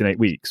could get this in 8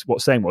 weeks. What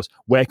it's saying was,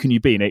 where can you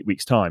be in 8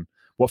 weeks' time?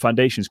 What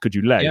foundations could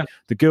you lay?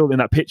 The girl in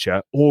that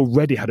picture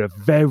already had a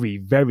very,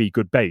 very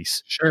good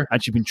base.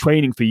 And she'd been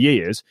training for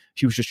years.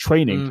 She was just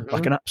training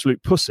like an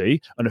absolute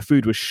pussy, and her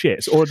food was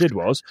shit. So all I did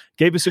was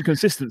gave her some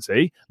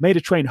consistency, made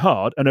her train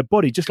hard, and her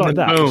body just like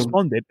that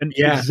responded. And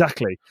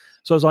exactly.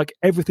 So I was like,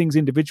 everything's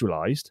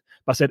individualized.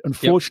 But I said,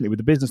 unfortunately, with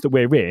the business that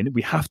we're in,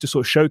 we have to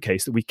sort of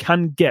showcase that we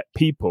can get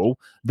people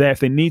there if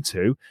they need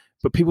to.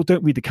 But people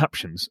don't read the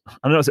captions.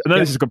 I know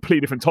this is a completely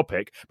different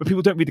topic, but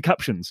people don't read the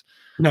captions.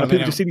 No,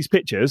 people just see these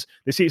pictures,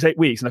 they see it's 8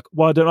 weeks, and like,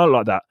 why don't I look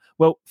like that?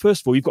 Well, first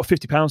of all, you've got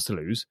 50 pounds to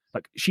lose.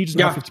 Like, she doesn't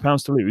have 50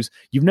 pounds to lose.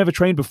 You've never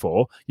trained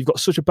before. You've got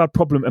such a bad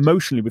problem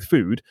emotionally with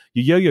food.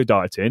 You're yo-yo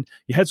dieting.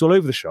 Your head's all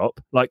over the shop.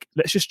 Like,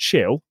 let's just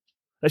chill.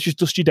 Let's just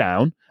dust you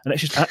down, and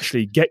let's just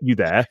actually get you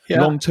there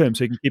long term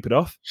so you can keep it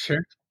off.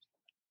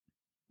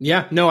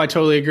 Yeah, no, I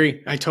totally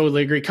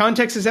agree.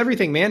 Context is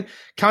everything, man.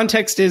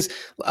 Context is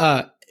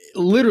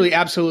literally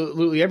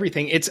absolutely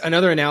everything. It's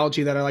another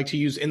analogy that I like to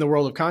use in the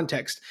world of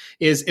context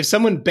is, if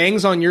someone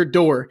bangs on your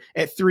door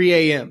at 3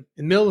 a.m.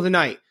 in the middle of the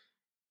night,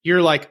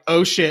 you're like,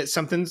 oh shit,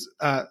 something's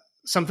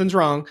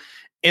wrong.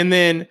 And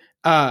then,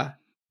 but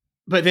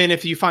then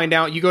if you find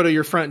out, you go to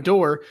your front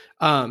door,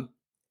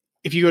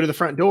 if you go to the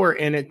front door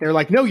and they're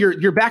like, no,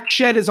 your back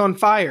shed is on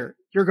fire.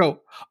 You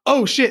go,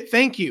 oh shit,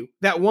 thank you.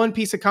 That one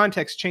piece of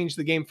context changed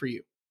the game for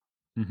you.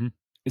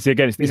 See,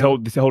 again, it's this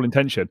whole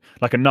intention,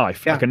 like a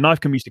knife. Like, a knife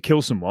can be used to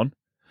kill someone,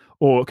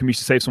 or it can be used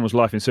to save someone's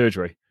life in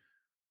surgery.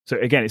 So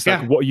again, it's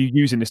like, what are you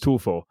using this tool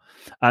for?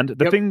 And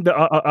the thing that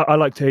I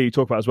like to hear you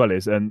talk about as well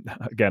is, and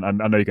again, I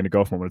know you're going to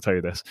go off, and I want to tell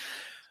you this.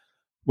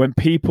 When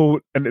people,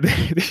 and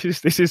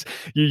this is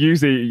you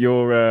use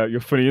your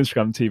funny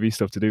Instagram TV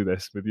stuff to do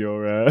this with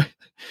your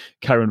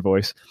Karen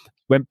voice.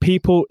 When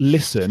people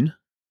listen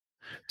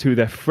to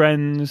their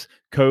friends,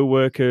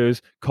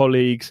 co-workers,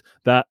 colleagues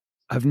that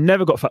have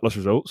never got fat loss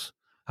results,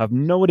 have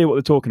no idea what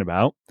they're talking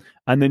about,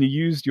 and then you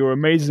used your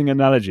amazing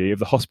analogy of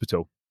the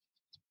hospital.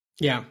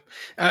 So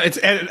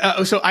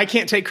I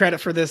can't take credit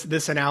for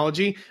this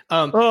analogy.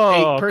 Come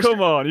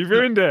on, you've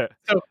ruined it.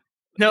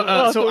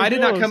 I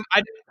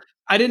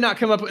did not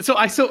come up with. So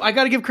I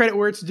got to give credit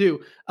where it's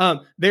due.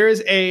 There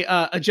is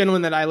a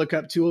gentleman that I look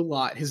up to a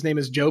lot. His name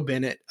is Joe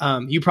Bennett.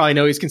 You probably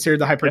know he's considered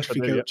the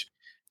hypertrophy coach.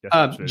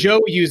 Yes,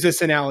 Joe used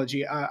this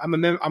analogy.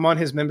 I'm on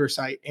his member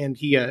site, and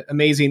he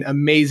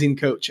amazing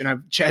coach,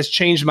 and has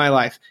changed my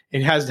life.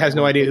 And has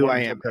no idea who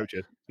I am.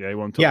 Coaches. Yeah, he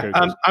won top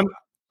coaches.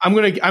 I'm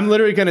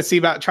literally gonna see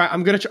about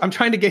I'm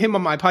trying to get him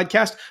on my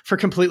podcast for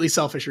completely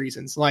selfish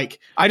reasons. Like,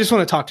 I just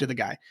want to talk to the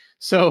guy.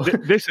 So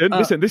listen.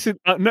 This is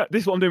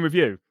what I'm doing with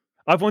you.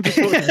 I've wanted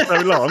to talk to you for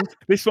so long.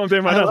 This is what I'm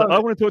doing right now. I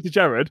want to talk to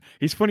Jared.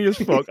 He's funny as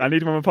fuck. I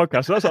need him on my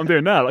podcast. So that's what I'm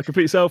doing now, like,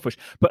 completely selfish.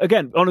 But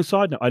again, on a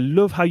side note, I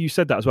love how you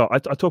said that as well. I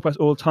talk about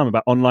all the time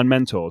about online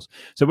mentors.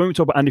 So when we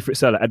talk about Andy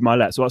Frisella, Ed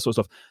Milet, so that sort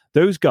of stuff,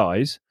 those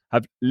guys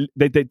have,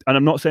 they and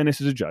I'm not saying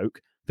this as a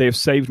joke, they have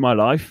saved my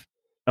life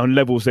on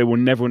levels they will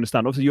never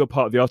understand. Obviously, you're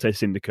part of the Arte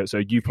Syndicate, so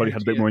you probably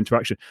had a bit more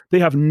interaction. They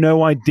have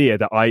no idea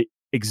that I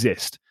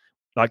exist.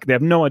 Like, they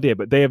have no idea,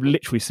 but they have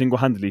literally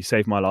single-handedly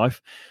saved my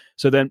life.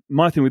 So then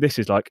my thing with this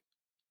is, like,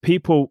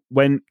 people,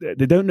 when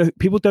they don't know,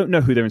 people don't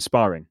know who they're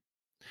inspiring.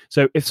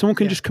 So if someone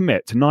can just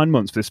commit to 9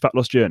 months for this fat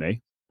loss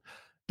journey,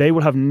 they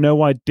will have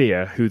no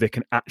idea who they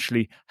can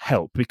actually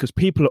help, because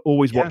people are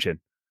always watching.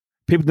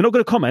 People, they're not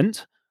going to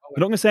comment,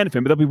 they're not going to say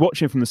anything, but they'll be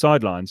watching from the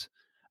sidelines.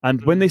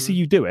 And when they see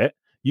you do it,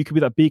 you could be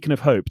that beacon of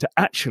hope to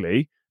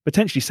actually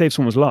potentially save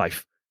someone's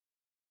life.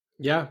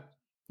 Yeah.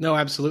 No,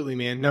 absolutely,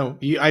 man. No,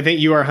 I think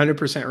you are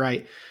 100%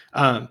 right.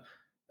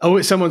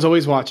 Someone's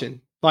always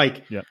watching.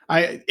 Like,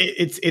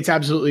 it's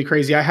absolutely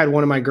crazy. I had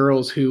one of my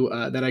girls who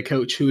that I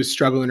coach who is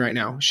struggling right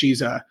now.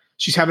 She's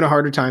having a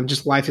harder time.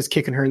 Just life is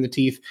kicking her in the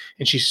teeth,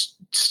 and she's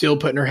still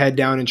putting her head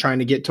down and trying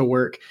to get to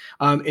work.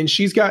 And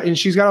she's got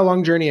a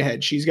long journey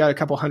ahead. She's got a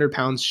couple 100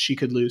 pounds she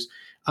could lose.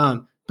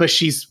 But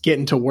she's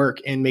getting to work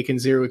and making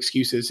zero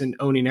excuses and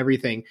owning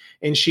everything.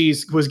 And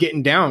was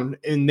getting down.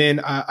 And then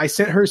I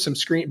sent her some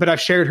screen, but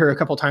I've shared her a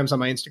couple times on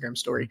my Instagram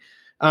story.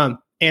 And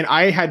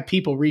I had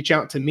people reach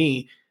out to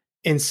me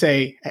and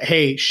say,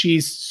 hey,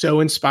 she's so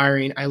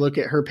inspiring. I look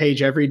at her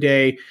page every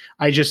day.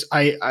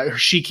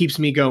 She keeps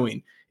me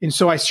going. And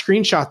so I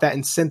screenshot that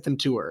and sent them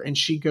to her. And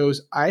she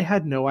goes, I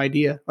had no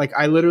idea. Like,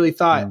 I literally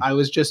thought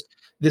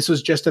this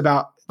was just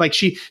about like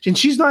and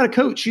she's not a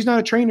coach. She's not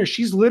a trainer.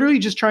 She's literally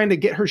just trying to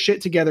get her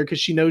shit together because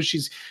she knows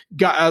she's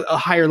got a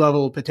higher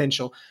level of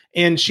potential.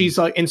 And she's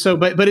like, and so,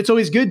 but it's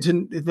always good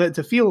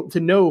to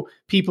know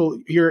people,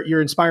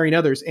 you're inspiring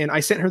others. And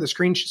I sent her the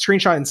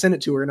screenshot and sent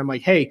it to her. And I'm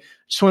like, hey,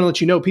 just want to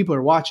let you know people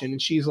are watching.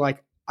 And she's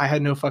like, I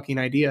had no fucking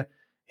idea.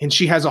 And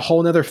she has a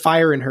whole nother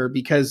fire in her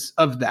because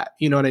of that.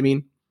 You know what I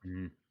mean?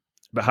 Mm.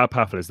 But how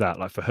powerful is that?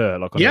 Like for her,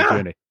 like on her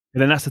journey.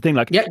 And then that's the thing,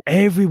 like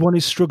everyone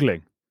is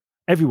struggling.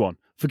 Everyone.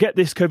 Forget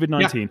this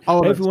COVID-19.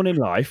 Yeah, everyone in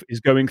life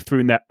is going through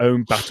in their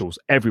own battles.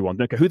 Everyone.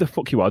 Don't care who the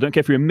fuck you are. Don't care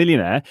if you're a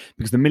millionaire,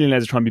 because the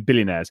millionaires are trying to be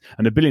billionaires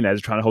and the billionaires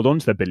are trying to hold on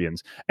to their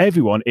billions.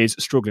 Everyone is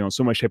struggling on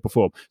some way, shape or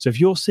form. So if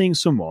you're seeing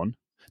someone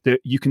that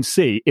you can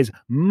see is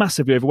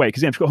massively overweight,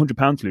 because if she's got 100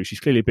 pounds to lose,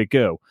 she's clearly a big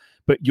girl,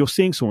 but you're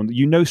seeing someone that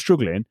you know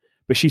struggling,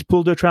 but she's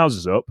pulled her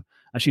trousers up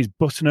and she's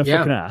busting her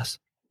fucking ass,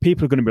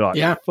 people are going to be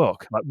like,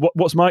 fuck, like,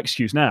 what's my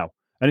excuse now?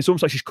 And it's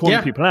almost like she's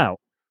calling people out.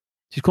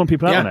 She's calling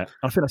people out on it.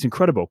 I think that's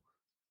incredible.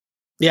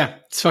 Yeah,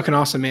 it's fucking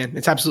awesome, man.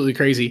 It's absolutely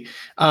crazy.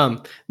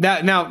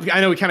 That now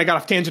I know we kind of got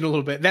off tangent a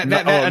little bit. That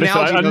analogy.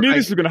 I knew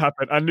this was going to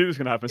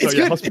happen. So it's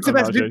good. It's the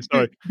best.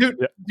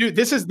 Dude,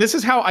 this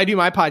is how I do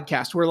my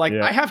podcast. Where like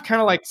I have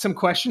kind of like some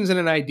questions and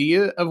an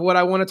idea of what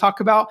I want to talk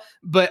about,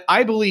 but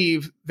I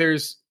believe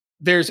there's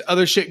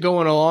other shit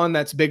going on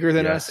that's bigger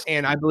than us,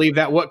 and I believe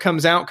that what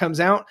comes out.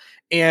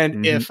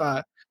 And if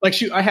I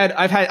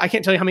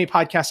can't tell you how many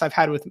podcasts I've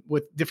had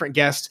with different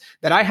guests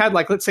that I had,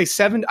 like, let's say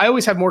 7. I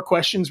always have more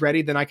questions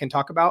ready than I can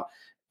talk about,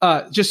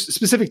 just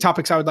specific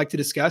topics I would like to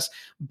discuss.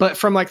 But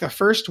from like the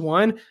first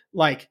one,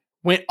 like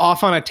went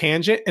off on a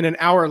tangent, and an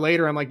hour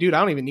later, I'm like, dude, I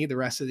don't even need the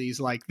rest of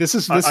these. Like, this.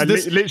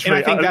 Literally, and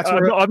I think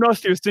I've not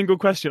asked you a single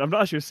question. I've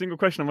not asked you a single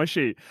question on my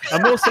sheet.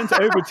 I'm more sent it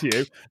over to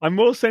you.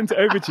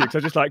 Because I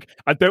just like,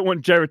 I don't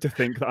want Jared to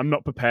think that I'm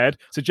not prepared.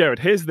 So Jared,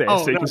 here's this,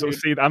 so you can sort of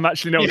see that I'm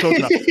actually know what I'm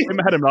talking about. In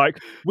my head, I'm like,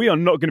 we are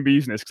not going to be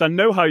using this because I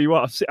know how you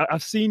are.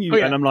 I've seen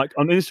you, and I'm like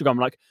on Instagram, I'm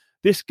like,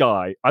 this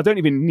guy, I don't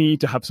even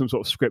need to have some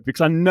sort of script because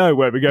I know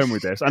where we're going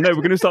with this. I know we're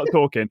going to start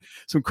talking.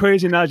 Some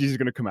crazy analogies are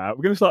going to come out.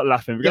 We're going to start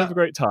laughing. We're going to have a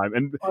great time.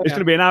 And it's going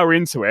to be an hour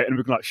into it. And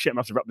we're going to like, shit, I'm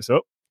going to have to wrap this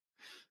up.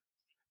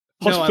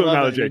 Hospital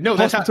analogy.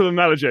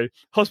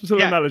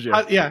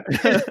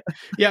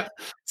 Yeah.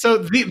 So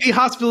the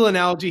hospital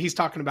analogy he's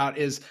talking about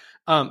is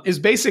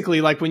basically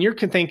like when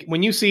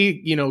you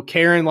see, you know,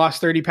 Karen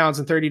lost 30 pounds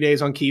in 30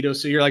 days on keto.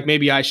 So you're like,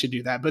 maybe I should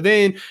do that. But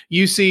then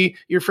you see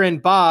your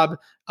friend Bob,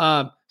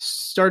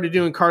 started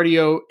doing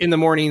cardio in the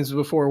mornings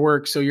before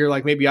work. So you're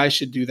like, maybe I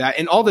should do that.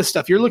 And all this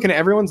stuff, you're looking at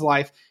everyone's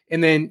life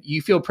and then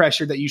you feel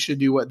pressured that you should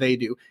do what they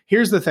do.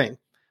 Here's the thing.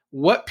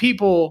 What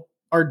people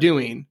are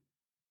doing,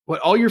 what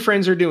all your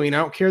friends are doing, I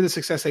don't care the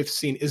success they've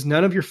seen, is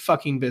none of your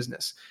fucking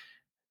business.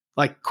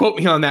 Like, quote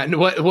me on that. And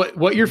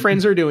what your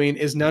friends are doing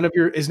is none of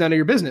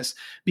your business.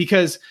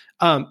 Because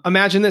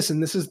imagine this,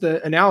 and this is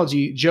the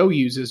analogy Joe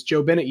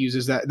Bennett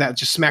uses that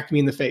just smacked me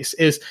in the face,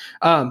 is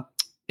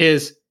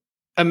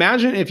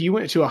imagine if you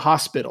went to a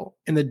hospital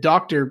and the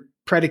doctor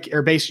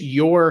based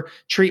your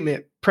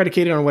treatment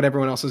predicated on what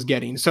everyone else is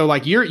getting. So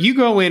like you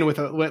go in with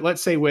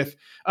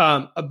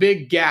a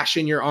big gash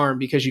in your arm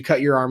because you cut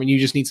your arm and you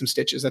just need some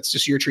stitches. That's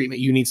just your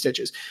treatment. You need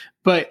stitches.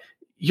 But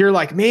you're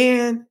like,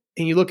 man,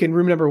 and you look in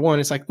room number 1,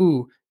 it's like,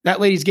 ooh, that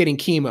lady's getting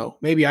chemo.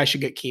 Maybe I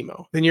should get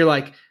chemo. Then you're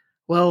like,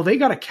 well, they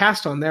got a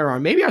cast on their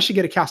arm. Maybe I should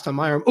get a cast on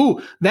my arm.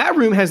 Ooh, that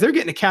room they're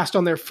getting a cast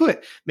on their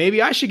foot.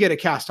 Maybe I should get a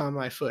cast on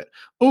my foot.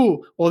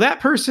 Ooh, well,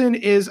 that person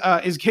is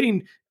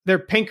getting their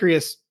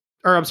pancreas,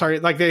 or I'm sorry,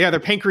 like their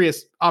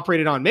pancreas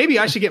operated on. Maybe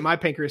I should get my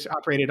pancreas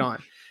operated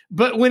on.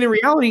 But when in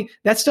reality,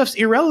 that stuff's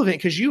irrelevant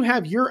because you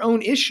have your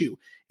own issue.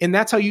 And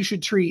that's how you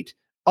should treat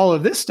all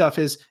of this stuff.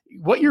 Is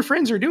what your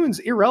friends are doing is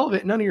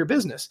irrelevant, none of your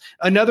business.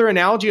 Another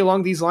analogy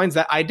along these lines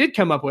that I did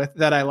come up with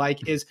that I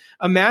like is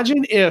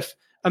imagine if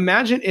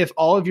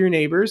all of your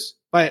neighbors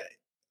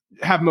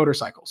have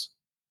motorcycles,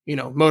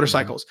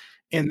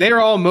 and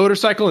they're all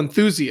motorcycle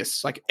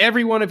enthusiasts. Like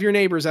every one of your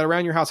neighbors that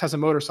around your house has a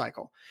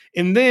motorcycle.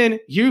 And then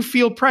you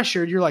feel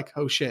pressured. You're like,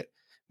 oh shit,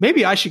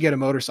 maybe I should get a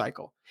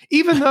motorcycle.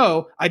 Even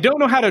though I don't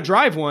know how to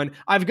drive one,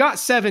 I've got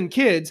 7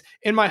 kids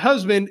and my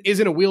husband is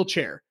in a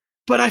wheelchair,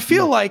 but I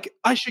feel like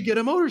I should get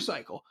a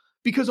motorcycle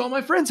because all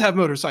my friends have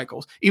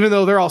motorcycles, even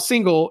though they're all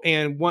single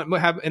and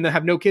they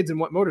have no kids and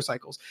want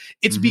motorcycles.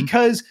 It's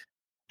because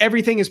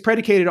everything is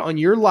predicated on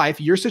your life,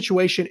 your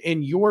situation,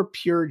 and your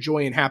pure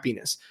joy and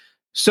happiness.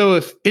 So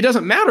if it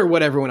doesn't matter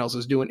what everyone else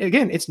is doing,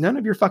 again, it's none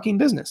of your fucking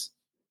business.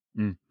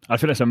 I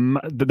think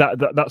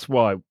that's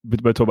why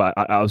we're talking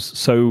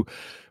about.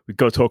 We've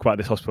got to talk about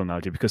this hospital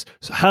analogy because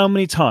how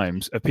many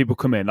times have people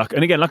come in?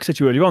 And again, like I said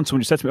to you earlier on,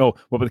 someone just said to me, "Oh,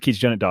 what about the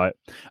ketogenic diet?"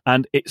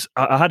 And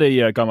I had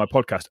a guy on my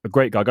podcast, a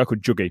great guy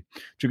called Juggy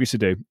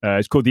Sidhu.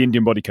 It's called the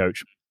Indian Body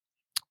Coach.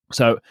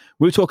 So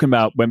we were talking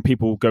about when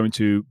people going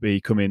to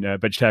becoming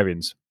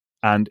vegetarians,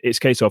 and it's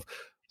a case of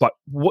like,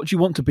 what do you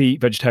want to be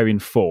vegetarian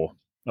for?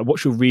 Like,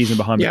 what's your reason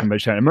behind becoming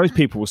vegetarian? And most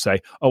people will say,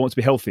 "I want to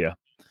be healthier."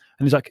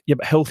 And he's like, "Yeah,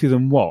 but healthier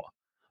than what?"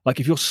 Like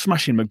if you're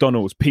smashing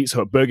McDonald's, Pizza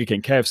Hut, Burger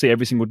King, KFC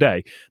every single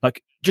day,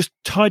 like just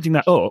tidying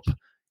that up,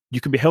 you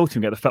can be healthy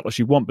and get the fat loss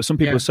you want. But some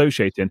people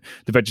associating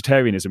the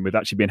vegetarianism with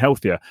actually being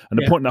healthier. And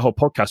the point in that whole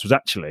podcast was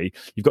actually,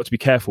 you've got to be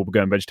careful with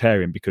going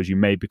vegetarian because you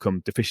may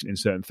become deficient in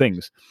certain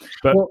things.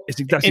 But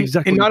that's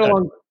exactly not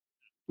along.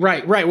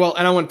 Right. Well,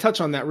 and I want to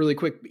touch on that really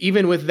quick.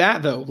 Even with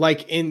that though,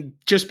 like and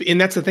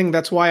that's the thing.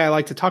 That's why I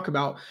like to talk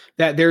about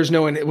that. There's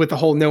with the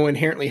whole no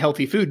inherently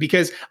healthy food,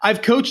 because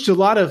I've coached a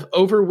lot of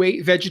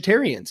overweight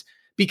vegetarians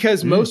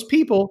because most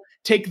people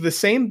take the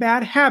same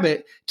bad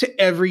habit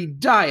to every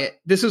diet.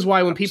 This is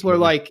why when people are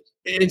like,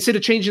 instead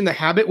of changing the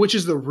habit, which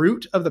is the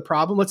root of the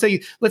problem, let's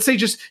say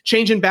just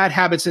changing bad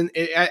habits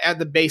at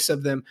the base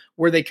of them,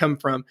 where they come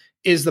from,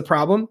 is the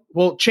problem.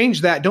 Well,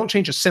 change that. Don't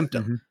change a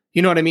symptom.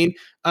 You know what I mean?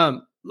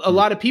 A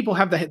lot of people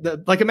have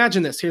the like,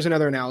 imagine this. Here's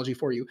another analogy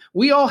for you.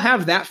 We all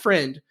have that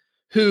friend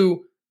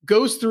who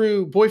goes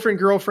through boyfriend,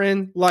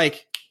 girlfriend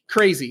like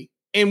crazy.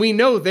 And we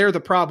know they're the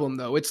problem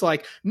though. It's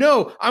like,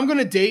 no, I'm going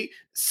to date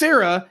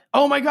Sarah.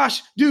 Oh my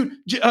gosh, dude,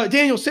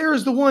 Daniel,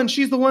 Sarah's the one.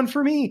 She's the one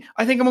for me.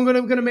 I think I'm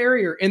going to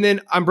marry her. And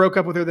then I'm broke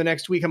up with her the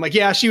next week. I'm like,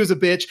 yeah, she was a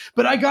bitch,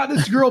 but I got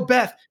this girl,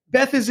 Beth.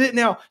 Beth is it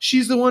now.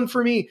 She's the one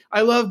for me.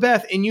 I love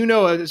Beth. And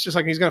it's just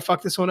like, he's going to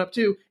fuck this one up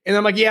too. And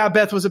I'm like, yeah,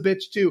 Beth was a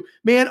bitch too.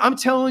 Man, I'm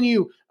telling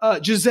you,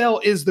 Giselle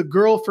is the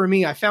girl for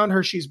me. I found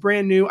her. She's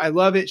brand new. I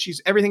love it.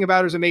 Everything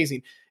about her is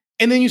amazing.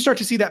 And then you start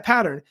to see that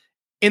pattern.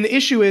 And the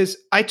issue is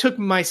I took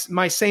my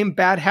same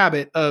bad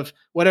habit of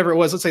whatever it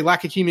was, let's say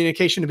lack of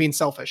communication to being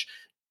selfish.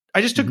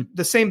 I just took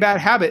the same bad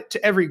habit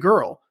to every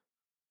girl.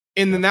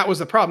 And then that was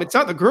the problem. It's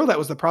not the girl that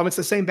was the problem. It's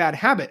the same bad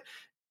habit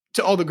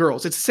to all the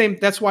girls. It's the same.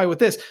 That's why with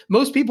this,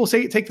 most people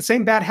take the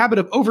same bad habit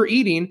of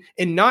overeating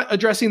and not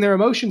addressing their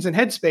emotions and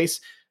headspace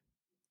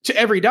to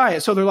every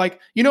diet. So they're like,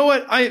 you know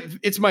what?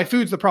 It's my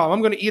food's the problem.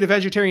 I'm going to eat a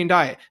vegetarian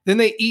diet. Then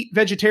they eat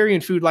vegetarian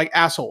food like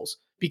assholes.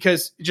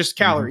 Because just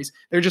calories.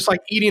 They're just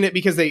like eating it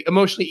because they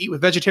emotionally eat with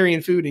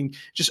vegetarian food and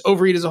just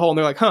overeat as a whole. And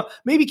they're like,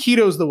 maybe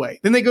keto's the way.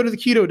 Then they go to the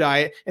keto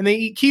diet and they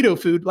eat keto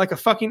food like a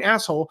fucking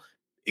asshole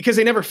because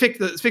they never fix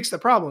the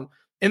problem.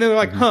 And then they're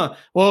like,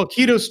 well,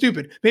 keto's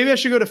stupid. Maybe I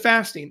should go to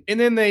fasting. And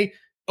then they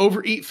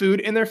overeat food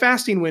in their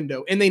fasting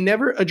window. And they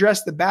never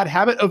address the bad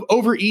habit of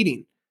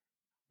overeating.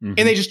 And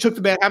they just took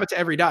the bad habit to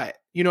every diet.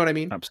 You know what I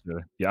mean?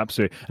 Absolutely. Yeah,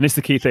 absolutely. And it's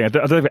the key thing. I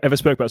don't know if I ever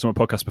spoke about this on a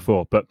podcast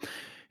before, but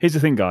here's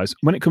the thing, guys.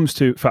 When it comes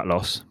to fat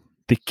loss,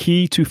 the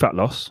key to fat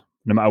loss,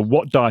 no matter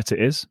what diet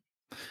it is,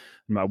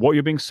 no matter what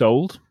you're being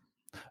sold,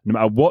 no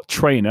matter what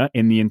trainer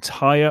in the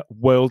entire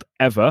world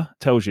ever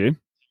tells you,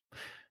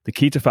 the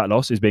key to fat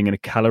loss is being in a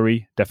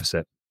calorie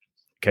deficit.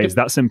 Okay, it's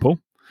that simple.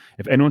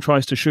 If anyone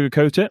tries to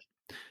sugarcoat it,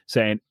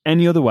 saying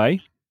any other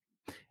way,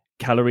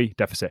 calorie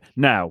deficit.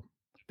 Now,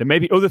 there may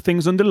be other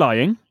things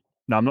underlying.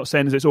 Now, I'm not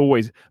saying that it's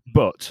always,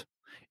 but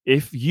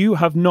if you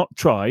have not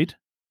tried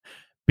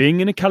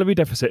being in a calorie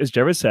deficit, as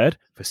Jared said,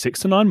 for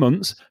 6 to 9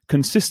 months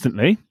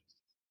consistently,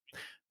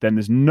 then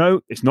it's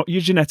not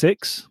your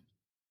genetics.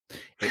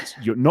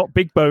 You're not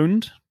big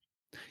boned.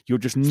 You're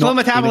just not slow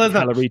metabolism.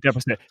 In a calorie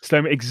deficit.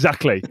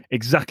 Exactly.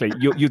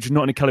 You're just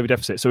not in a calorie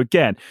deficit. So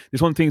again,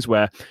 there's one of the things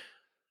where,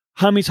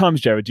 how many times,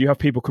 Jared, do you have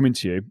people coming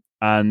to you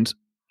and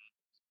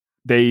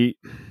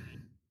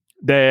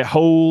their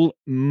whole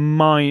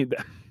mind,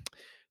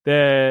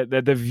 their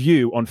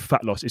view on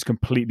fat loss is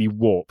completely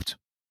warped.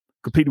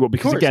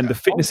 Because again, the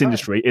fitness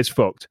industry is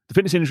fucked. The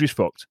fitness industry is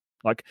fucked.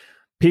 Like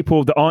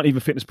people that aren't even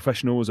fitness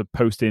professionals are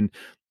posting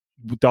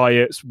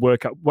diets,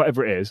 workout,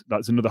 whatever it is.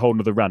 That's another whole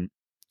nother rant.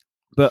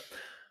 But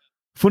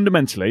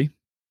fundamentally,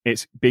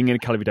 it's being in a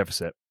calorie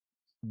deficit.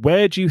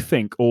 Where do you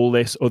think all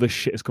this other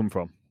shit has come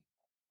from?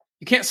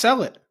 You can't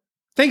sell it.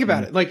 Think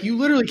about it. Like you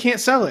literally can't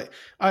sell it.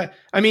 I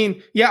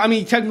mean,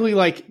 technically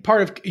like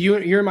part of you're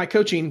in my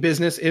coaching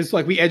business is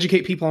like we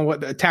educate people on what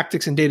the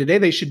tactics and day-to-day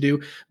they should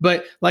do,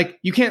 but like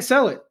you can't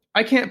sell it.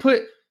 I can't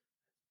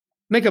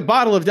make a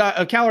bottle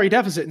of calorie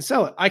deficit and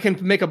sell it. I can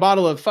make a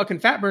bottle of fucking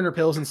fat burner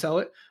pills and sell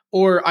it.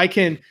 Or I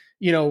can,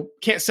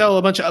 can't sell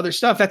a bunch of other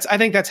stuff. I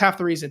think that's half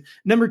the reason.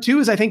 Number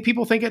 2 is I think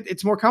people think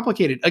it's more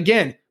complicated.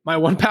 Again, my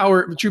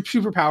true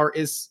superpower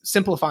is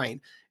simplifying.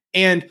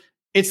 And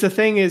it's the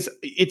thing is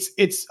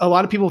it's a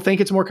lot of people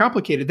think it's more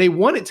complicated. They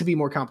want it to be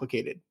more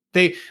complicated.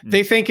 They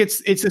think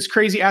it's this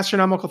crazy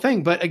astronomical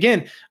thing. But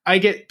again, I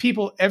get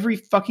people every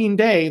fucking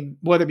day,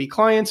 whether it be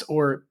clients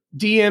or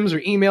DMs or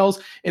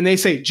emails, and they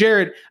say,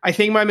 Jared, I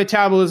think my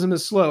metabolism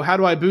is slow. How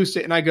do I boost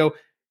it? And I go,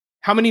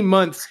 how many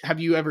months have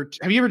you ever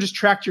just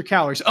tracked your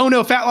calories? Oh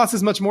no, fat loss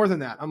is much more than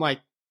that. I'm like,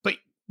 but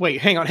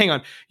wait, hang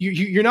on.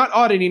 You're not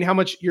auditing how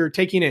much you're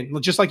taking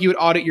in, just like you would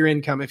audit your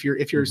income if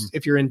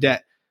you're in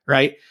debt,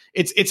 right?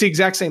 It's the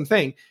exact same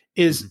thing.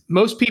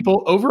 Most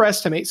people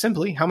overestimate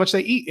simply how much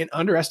they eat and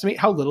underestimate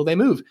how little they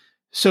move.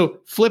 So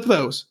flip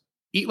those.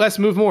 Eat less,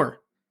 move more.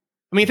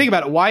 I mean, think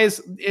about it. Why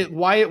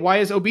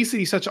is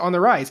obesity such on the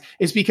rise?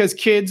 It's because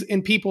kids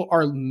and people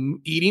are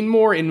eating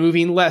more and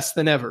moving less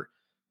than ever.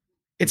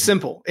 It's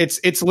simple.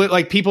 It's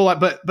like people,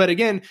 but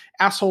again,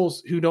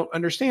 assholes who don't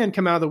understand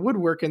come out of the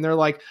woodwork and they're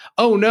like,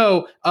 oh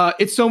no,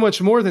 it's so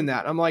much more than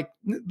that. I'm like,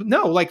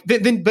 no, like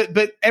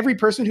but every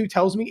person who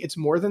tells me it's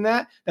more than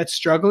that, that's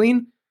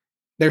struggling,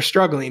 they're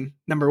struggling.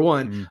 Number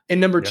one, and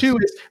number two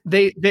is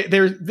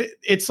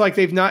it's like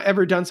they've not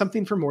ever done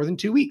something for more than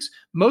 2 weeks.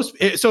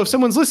 So if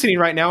someone's listening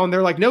right now and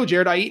they're like, no,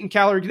 Jared, I eat in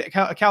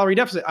calorie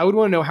deficit, I would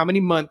want to know how many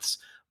months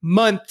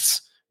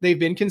they've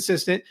been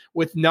consistent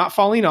with not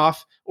falling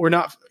off or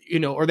not,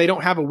 or they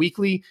don't have a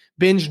weekly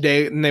binge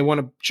day and they want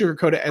to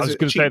sugarcoat it as a cheat day. I was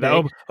going to say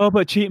that. Oh,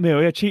 but cheat meal.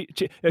 Yeah, cheat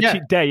day. It's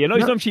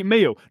not a cheat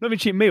meal. Not even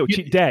cheat meal,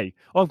 cheat day.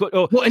 Oh, I've got,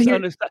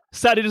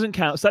 Saturday doesn't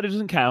count. Saturday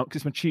doesn't count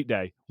because it's my cheat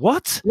day.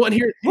 What? Well, and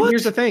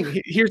here's the thing.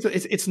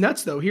 It's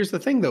nuts though. Here's the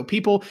thing though.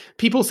 People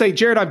say,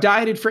 Jared, I've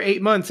dieted for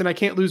 8 months and I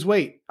can't lose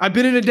weight. I've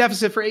been in a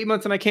deficit for 8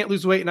 months and I can't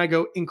lose weight. And I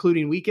go,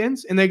 including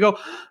weekends. And they go,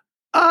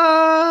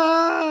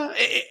 and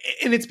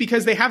it's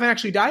because they haven't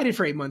actually dieted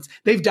for 8 months.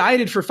 They've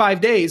dieted for 5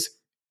 days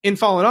and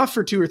fallen off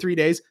for 2 or 3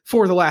 days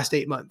for the last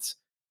 8 months.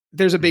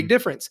 There's a big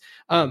difference.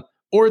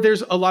 Or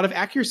there's a lot of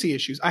accuracy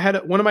issues. I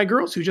had one of my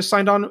girls who just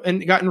signed on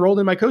and got enrolled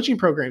in my coaching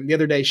program the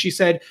other day. She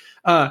said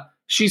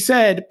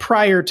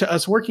prior to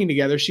us working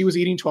together, she was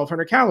eating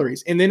 1,200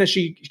 calories. And then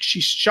she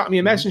shot me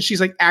a message and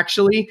she's like,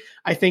 actually,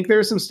 I think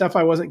there's some stuff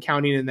I wasn't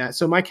counting in that.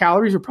 So my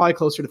calories were probably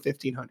closer to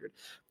 1,500.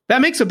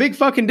 That makes a big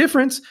fucking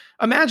difference.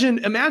 Imagine,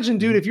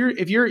 dude, if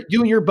you're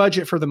doing your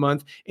budget for the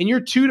month and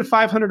you're $200 to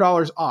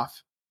 $500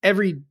 off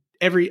every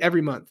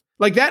month,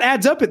 like that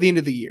adds up at the end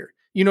of the year.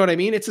 You know what I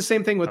mean? It's the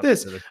same thing with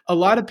this. A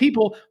lot of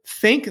people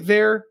think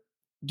they're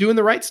doing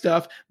the right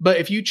stuff, but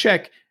if you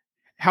check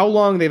how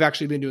long they've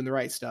actually been doing the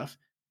right stuff,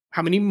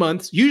 how many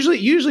months,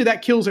 usually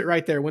that kills it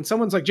right there. When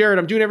someone's like, Jared,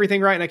 I'm doing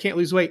everything right and I can't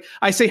lose weight.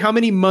 I say, how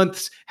many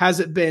months has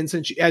it been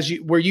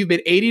where you've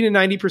been 80 to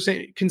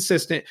 90%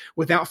 consistent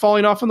without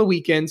falling off on the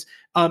weekends,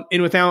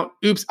 and without,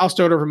 oops, I'll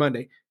start over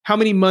Monday. How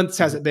many months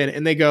has it been?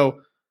 And they look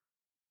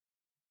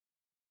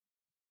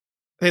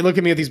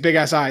at me with these big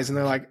ass eyes and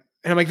they're like,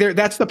 and I'm like,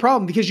 that's the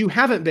problem, because you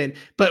haven't been.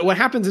 But what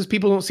happens is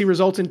people don't see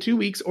results in 2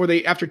 weeks, or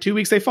after 2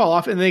 weeks, they fall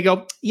off and they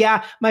go,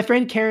 yeah, my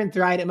friend Karen's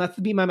right. It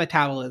must be my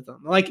metabolism.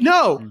 I'm like,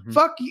 no,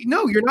 fuck you.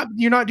 No,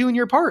 you're not doing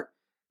your part.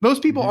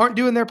 Most people aren't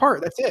doing their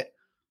part. That's it.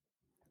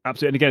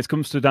 Absolutely. And again, it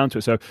comes down to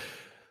it. So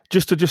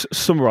just to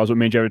summarize what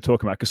me and Jared are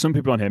talking about, because some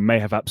people on here may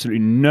have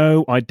absolutely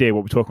no idea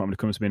what we're talking about when it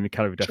comes to being in a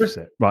calorie deficit.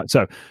 Sure. Right.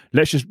 So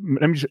let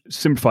me just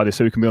simplify this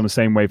so we can be on the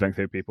same wavelength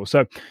with people.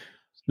 So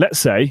let's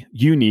say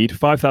you need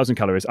 5,000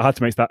 calories. I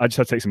just had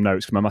to take some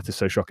notes because my math is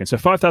so shocking. So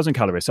 5,000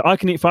 calories. So I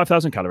can eat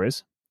 5,000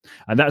 calories,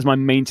 and that is my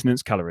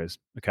maintenance calories.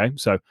 Okay.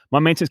 So my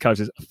maintenance calories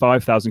is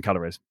 5,000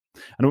 calories.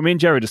 And what me and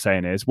Jared are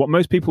saying is, what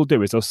most people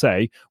do is they'll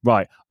say,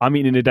 right, I'm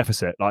eating in a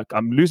deficit. Like,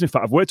 I'm losing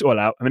fat. I've worked it all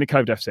out. I'm in a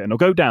calorie deficit, and I'll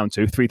go down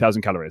to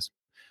 3,000 calories.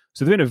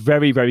 So they're in a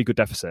very, very good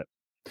deficit.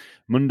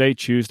 Monday,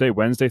 Tuesday,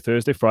 Wednesday,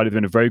 Thursday, Friday, they're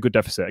in a very good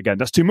deficit. Again,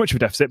 that's too much of a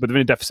deficit, but they're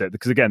in a deficit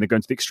because, again, they're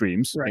going to the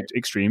extremes. Right.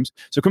 Extremes.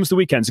 So it comes to the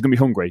weekends, they're going to be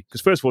hungry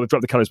because, first of all, they've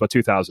dropped the calories by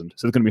 2,000.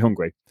 So they're going to be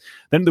hungry.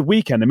 Then the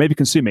weekend, they may be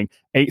consuming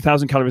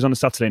 8,000 calories on a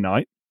Saturday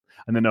night,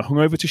 and then they're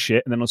hungover to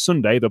shit. And then on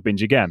Sunday, they'll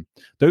binge again.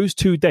 Those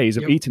 2 days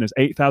of eating as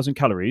 8,000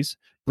 calories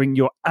bring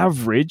your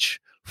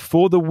average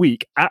for the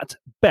week at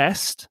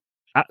best,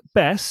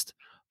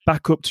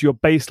 back up to your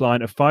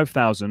baseline of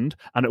 5,000,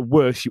 and at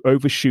worst, you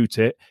overshoot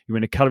it, you're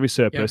in a calorie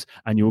surplus,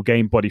 and you'll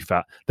gain body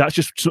fat. That's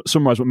just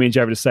summarize what me and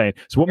Jared are saying.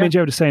 So what me and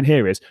Jared are saying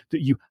here is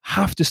that you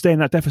have to stay in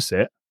that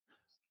deficit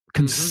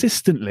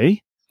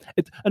consistently.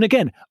 And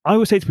again, I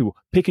always say to people,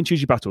 pick and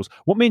choose your battles.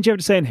 What me and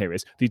Jared are saying here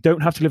is that you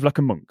don't have to live like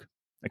a monk.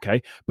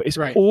 Okay, but it's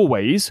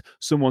always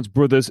someone's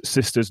brother's,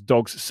 sister's,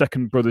 dog's,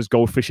 second brother's,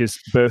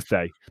 goldfish's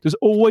birthday. There's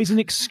always an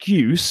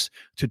excuse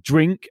to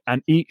drink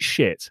and eat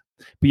shit.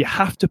 But you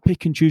have to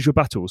pick and choose your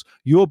battles.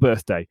 Your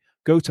birthday,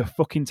 go to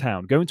fucking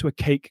town. Go into a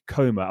cake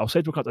coma. I'll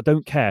say to a class, I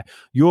don't care.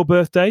 Your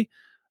birthday,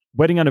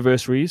 wedding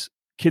anniversaries,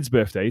 kids'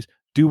 birthdays,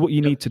 do what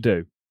you need to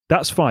do.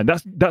 That's fine.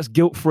 That's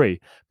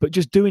guilt-free. But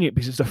just doing it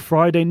because it's a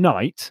Friday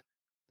night,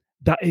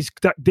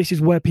 this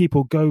is where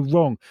people go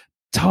wrong.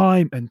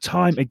 Time and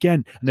time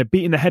again. And they're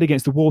beating their head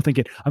against the wall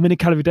thinking, I'm in a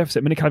calorie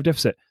deficit.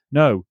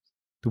 No,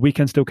 the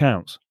weekend still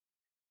counts.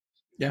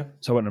 Yeah.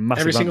 So I went a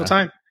massive every single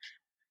time.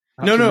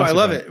 No, I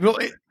love it. Well,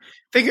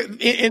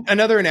 think in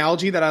another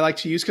analogy that I like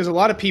to use, because a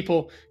lot of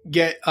people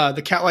get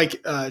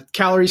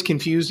calories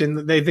confused,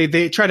 and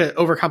they try to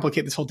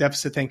overcomplicate this whole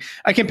deficit thing.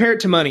 I compare it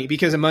to money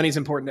because money's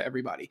important to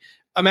everybody.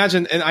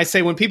 Imagine, and I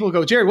say when people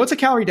go, Jared, what's a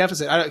calorie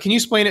deficit? Can you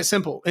explain it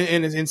simple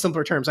in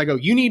simpler terms? I go,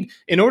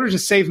 in order to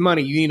save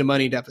money, you need a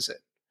money deficit.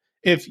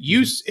 If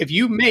you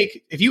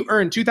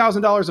earn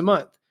 $2,000 a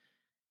month,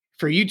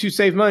 for you to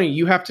save money,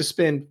 you have to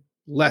spend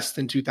less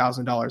than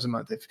 $2,000 a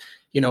month.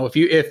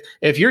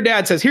 If your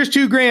dad says, here's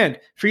 $2,000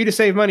 for you to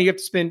save money, you have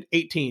to spend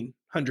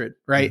 1,800,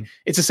 right?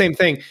 It's the same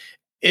thing.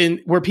 And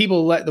where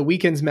people let the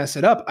weekends mess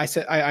it up,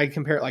 I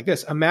compare it like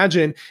this.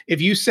 Imagine if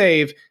you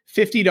save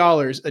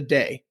 $50 a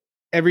day,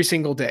 every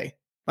single day.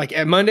 Like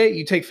at Monday,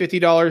 you take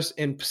 $50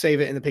 and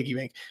save it in the piggy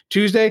bank.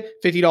 Tuesday,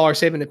 $50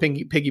 save it in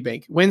the piggy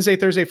bank. Wednesday,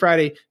 Thursday,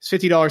 Friday, it's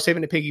 $50 save it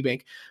in the piggy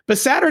bank. But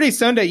Saturday,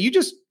 Sunday, you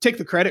just take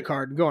the credit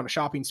card and go on a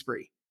shopping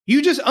spree.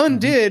 You just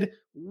undid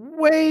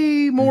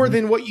way more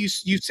than what you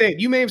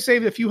saved. You may have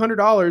saved a few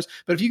 $100s,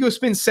 but if you go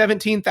spend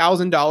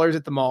 $17,000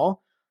 at the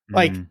mall,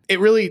 like it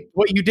really,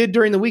 what you did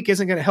during the week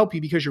isn't going to help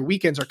you because your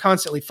weekends are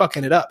constantly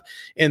fucking it up.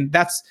 And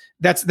that's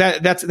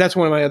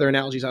one of my other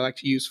analogies I like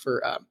to use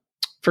for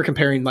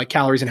comparing like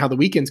calories and how the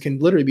weekends can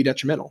literally be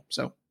detrimental.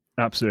 So.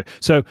 Absolutely.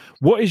 So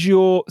what is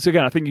your, so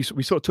again, I think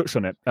we sort of touched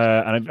on it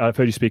and I've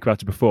heard you speak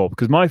about it before,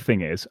 because my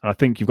thing is, I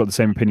think you've got the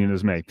same opinion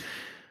as me.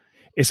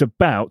 It's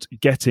about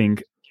getting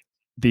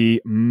the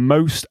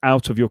most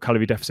out of your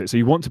calorie deficit. So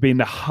you want to be in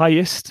the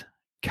highest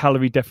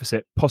calorie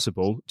deficit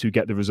possible to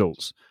get the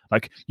results.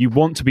 Like you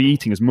want to be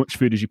eating as much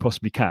food as you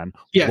possibly can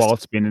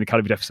whilst being in the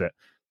calorie deficit.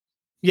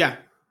 Yeah.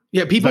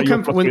 Yeah. People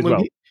come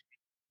from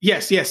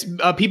Yes.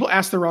 People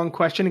ask the wrong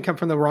question and come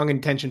from the wrong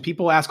intention.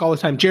 People ask all the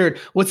time, Jared,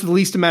 what's the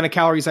least amount of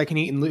calories I can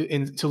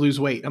eat to lose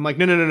weight? I'm like,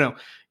 no.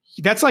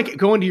 That's like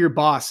going to your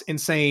boss and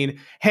saying,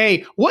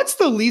 hey, what's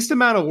the least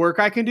amount of work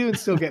I can do and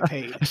still get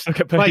paid?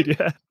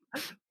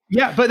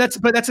 Yeah, but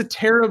that's a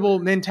terrible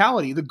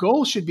mentality. The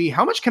goal should be,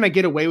 how much can I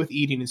get away with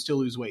eating and still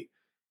lose weight?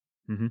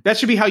 Mm-hmm. That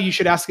should be how you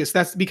should ask us.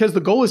 That's because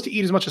the goal is to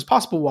eat as much as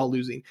possible while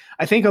losing.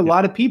 I think a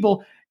lot of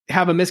people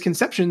have a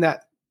misconception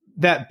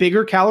that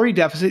bigger calorie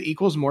deficit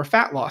equals more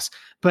fat loss.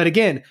 But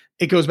again,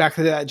 it goes back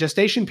to that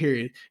gestation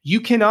period. You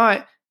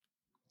cannot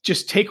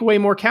just take away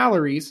more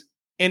calories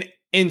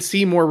and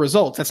see more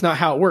results. That's not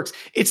how it works.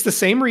 It's the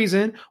same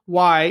reason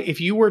why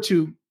if you were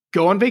to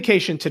go on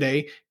vacation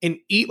today and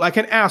eat like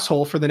an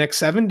asshole for the next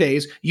 7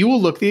 days, you will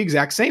look the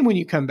exact same when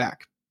you come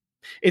back.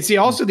 It's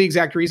also the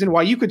exact reason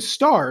why you could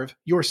starve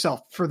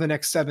yourself for the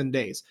next 7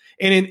 days.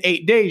 And in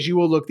 8 days, you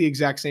will look the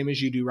exact same as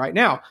you do right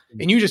now.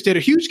 And you just did a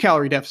huge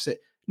calorie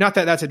deficit. Not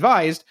that that's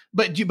advised,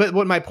 but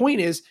what my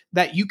point is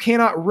that you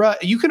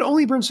cannot you can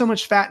only burn so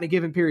much fat in a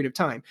given period of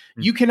time.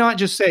 You cannot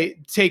just say,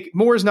 take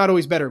more is not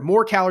always better.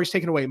 More calories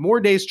taken away, more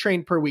days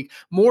trained per week,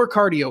 more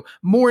cardio,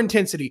 more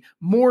intensity,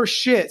 more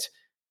shit.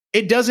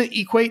 It doesn't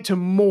equate to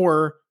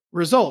more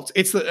results.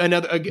 It's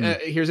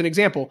here's an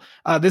example.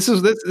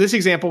 This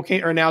example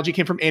or analogy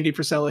came from Andy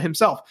Frisella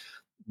himself.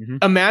 Mm-hmm.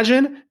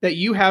 Imagine that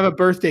you have a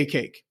birthday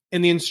cake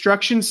and the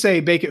instructions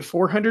say bake at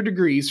 400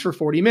 degrees for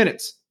 40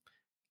 minutes.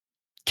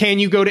 Can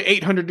you go to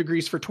 800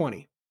 degrees for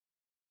 20?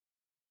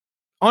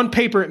 On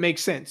paper, it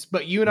makes sense,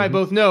 but you and I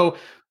both know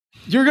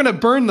you're going to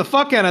burn the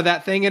fuck out of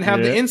that thing and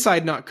have the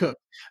inside not cooked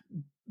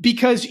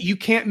because you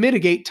can't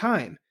mitigate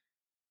time.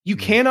 You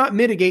cannot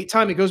mitigate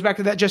time. It goes back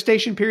to that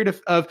gestation period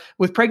of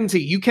with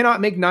pregnancy. You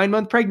cannot make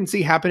 9-month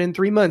pregnancy happen in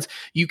 3 months.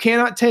 You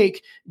cannot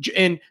take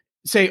and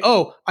say,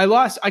 oh, I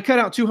cut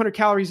out 200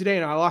 calories a day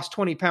and I lost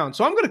 20 pounds.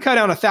 So I'm going to cut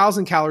out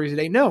 1,000 calories a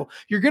day. No,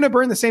 you're going to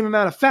burn the same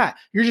amount of fat.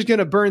 You're just going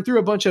to burn through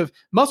a bunch of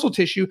muscle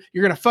tissue.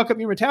 You're going to fuck up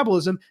your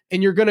metabolism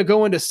and you're going to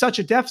go into such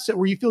a deficit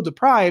where you feel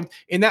deprived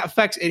and that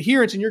affects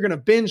adherence and you're going to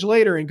binge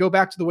later and go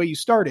back to the way you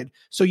started.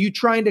 So you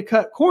trying to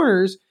cut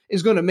corners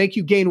is going to make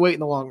you gain weight in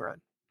the long run.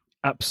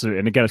 Absolutely.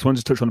 And again, I just wanted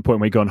to touch on the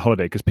point where you go on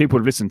holiday, because people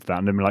would listen to that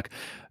and they're like,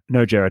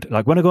 no, Jared,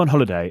 like when I go on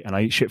holiday and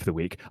I eat shit for the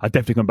week, I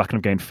definitely come back and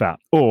I've gained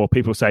fat. Or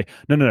people say,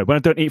 no, when I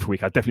don't eat for a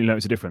week, I definitely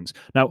notice a difference.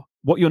 Now,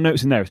 what you're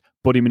noticing there is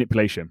body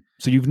manipulation.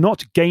 So you've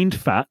not gained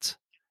fat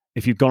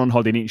if you've gone on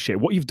holiday and eaten shit.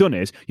 What you've done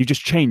is you've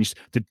just changed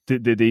the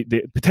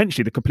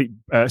potentially the complete,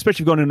 especially if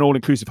you've gone on an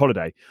all-inclusive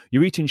holiday,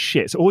 you're eating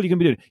shit. So all you're going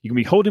to be doing, you're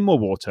going to be holding more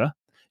water,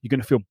 you're going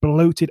to feel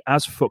bloated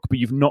as fuck, but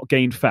you've not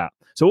gained fat.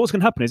 So what's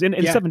going to happen is in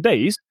 7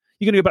 days,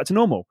 you're going to go back to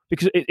normal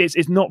because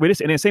it's not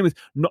realistic. And the same with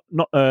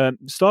not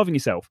starving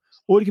yourself.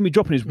 All you can be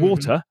dropping is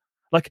water.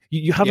 Like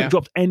you haven't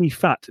dropped any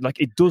fat. Like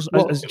it does,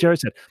 as Jared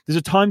said, there's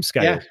a time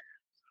scale. Yeah.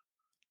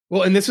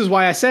 Well, and this is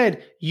why I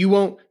said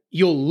you'll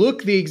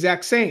look the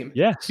exact same.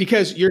 Yes.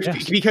 Because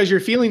your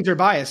feelings are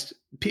biased.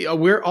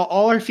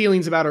 All our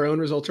feelings about our own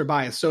results are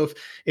biased. So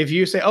if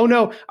you say, oh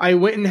no, I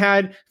went and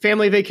had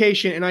family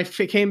vacation and I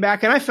came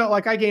back and I felt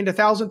like I gained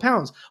 1,000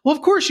 pounds. Well,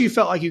 of course you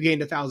felt like you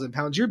gained 1,000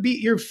 pounds.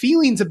 Your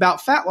feelings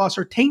about fat loss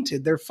are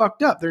tainted. They're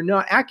fucked up. They're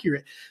not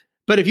accurate.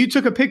 But if you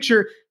took a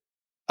picture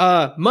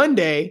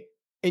Monday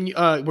and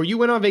where you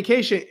went on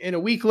vacation and a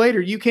week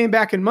later you came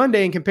back on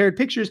Monday and compared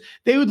pictures,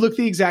 they would look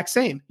the exact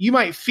same. You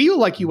might feel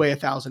like you weigh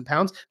 1,000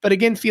 pounds, but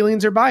again,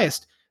 feelings are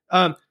biased.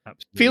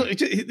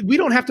 We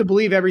don't have to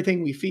believe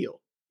everything we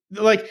feel.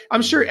 Like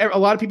I'm sure a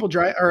lot of people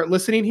are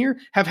listening here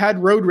have had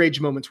road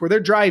rage moments where they're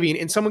driving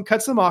and someone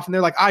cuts them off and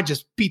they're like, I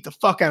just beat the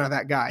fuck out of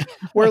that guy.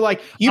 Where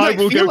like you might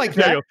feel like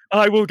that.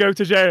 I will go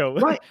to jail.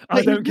 Right.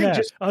 I don't care.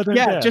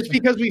 Just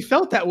because we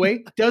felt that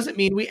way doesn't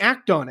mean we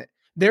act on it.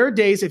 There are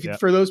days,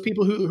 for those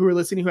people who are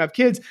listening who have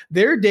kids,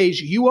 there are days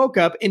you woke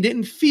up and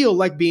didn't feel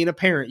like being a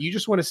parent. You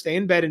just want to stay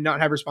in bed and not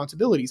have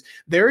responsibilities.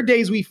 There are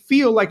days we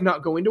feel like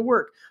not going to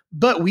work,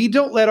 but we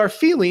don't let our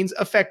feelings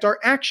affect our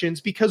actions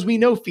because we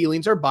know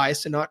feelings are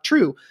biased and not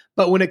true.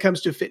 But when it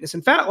comes to fitness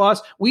and fat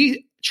loss,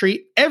 we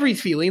treat every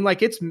feeling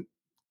like it's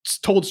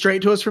told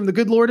straight to us from the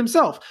good Lord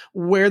himself,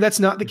 where that's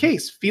not the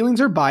case. Feelings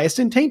are biased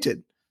and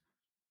tainted.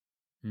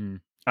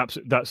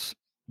 Absolutely.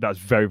 That's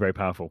very, very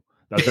powerful.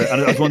 And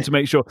I just want to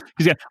make sure,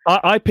 because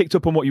I picked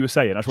up on what you were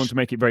saying. I just want to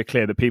make it very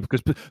clear that people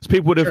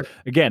would have,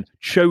 again,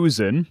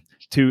 chosen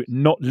to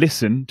not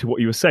listen to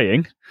what you were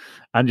saying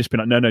and just been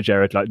like, no,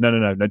 Jared, like,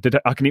 no.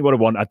 I can eat what I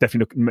want. I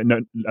definitely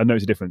I know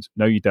it's a difference.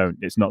 No, you don't.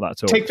 It's not that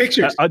at all. Take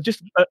pictures.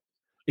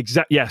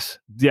 Yes.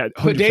 Yeah. 100%.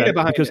 Put data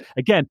behind because, it.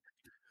 Again,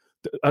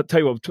 I'll tell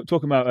you what,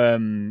 talking about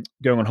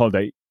going on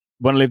holiday,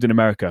 when I lived in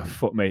America,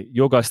 fuck me,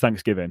 your guys'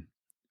 Thanksgiving.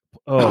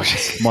 Oh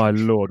my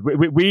Lord,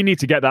 we need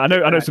to get that. I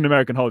know it's an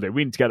American holiday.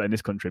 We need to get that in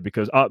this country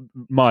because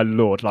my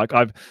Lord, like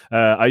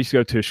I used to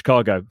go to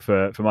Chicago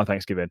for my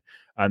Thanksgiving,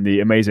 and the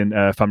amazing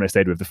family I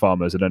stayed with, the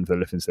farmers. I don't know if they're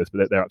listening to this,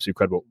 but they're absolutely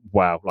incredible.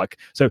 Wow, like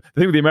so the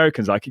thing with the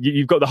Americans, like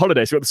you've got the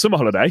holiday, so you've got the summer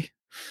holiday,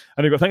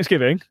 and you've got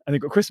Thanksgiving, and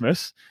you've got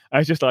Christmas,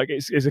 and it's just like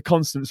it's a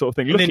constant sort of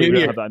thing. Luckily, we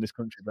don't have that in this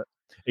country, but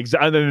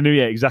and then the New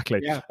Year, exactly.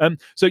 Yeah.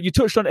 So you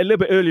touched on it a little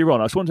bit earlier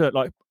on. I just want to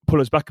like pull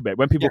us back a bit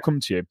when people come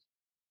to you.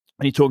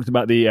 And you talked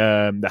about the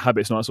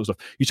habits and all that sort of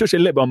stuff. You touched a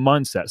little bit on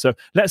mindset. So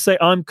let's say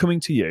I'm coming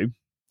to you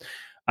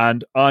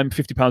and I'm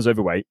 50 pounds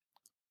overweight.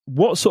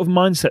 What sort of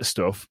mindset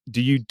stuff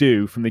do you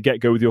do from the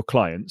get-go with your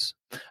clients?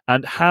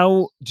 And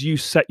how do you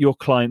set your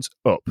clients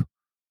up?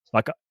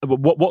 Like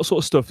what sort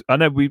of stuff? I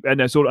know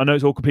it's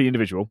all completely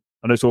individual.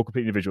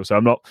 So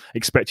I'm not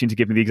expecting to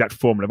give me the exact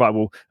formula. Right,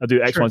 well, I'll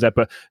do X, Y, and Z.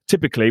 But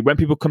typically when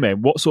people come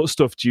in, what sort of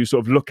stuff do you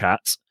sort of look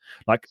at?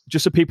 Like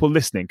just so people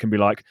listening can be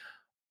like,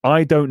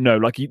 I don't know.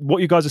 Like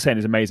what you guys are saying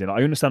is amazing.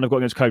 I understand I've got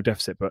against calorie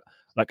deficit, but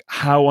like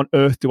how on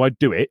earth do I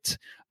do it?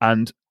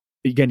 And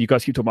again, you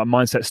guys keep talking about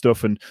mindset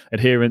stuff and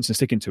adherence and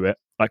sticking to it.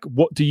 Like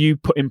what do you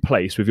put in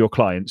place with your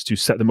clients to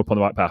set them up on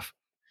the right path?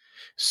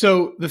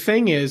 So the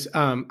thing is,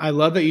 I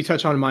love that you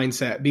touch on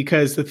mindset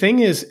because the thing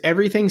is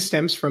everything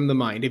stems from the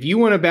mind. If you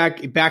want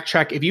to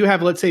backtrack, if you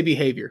have, let's say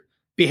behavior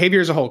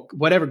as a whole,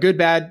 whatever, good,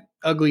 bad,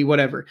 ugly,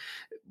 whatever,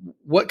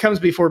 what comes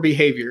before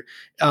behavior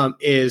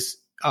is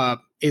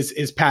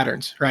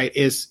patterns, right?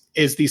 Is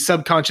these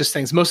subconscious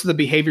things. Most of the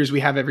behaviors we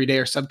have every day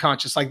are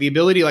subconscious. Like the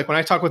ability, like when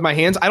I talk with my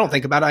hands, I don't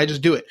think about it. I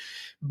just do it.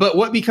 But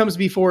what becomes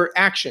before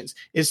actions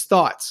is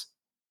thoughts.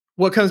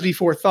 What comes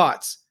before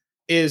thoughts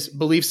is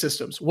belief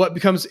systems. What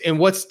becomes and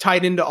what's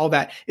tied into all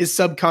that is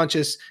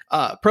subconscious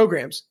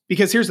programs.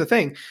 Because here's the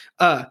thing.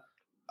 I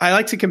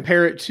like to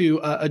compare it to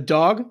a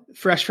dog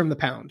fresh from the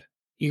pound.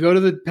 You go to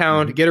the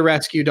pound, get a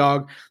rescue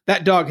dog.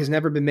 That dog has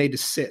never been made to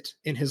sit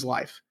in his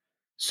life.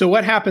 So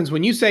what happens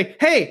when you say,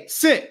 hey,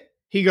 sit?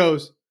 He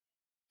goes,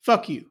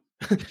 fuck you.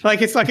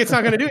 it's not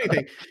going to do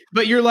anything.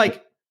 But you're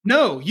like,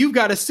 no, you've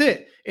got to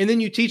sit. And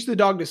then you teach the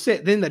dog to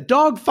sit. Then the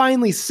dog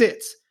finally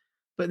sits.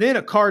 But then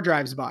a car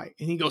drives by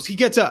and he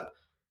gets up.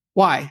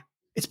 Why?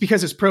 It's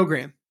because it's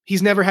program.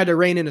 He's never had to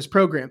rein in his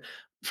program.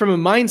 From a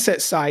mindset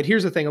side,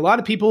 here's the thing. A lot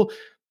of people,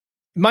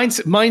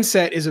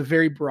 mindset is a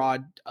very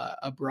broad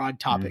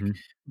topic. Mm-hmm.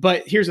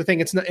 But here's the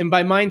thing. It's not, and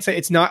by mindset,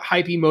 it's not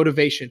hypey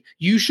motivation.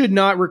 You should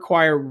not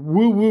require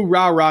woo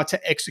rah rah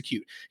to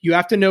execute. You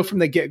have to know from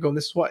the get go. And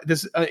this is what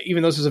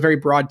even though this is a very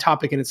broad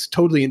topic and it's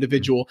totally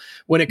individual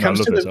when it comes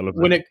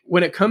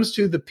when it comes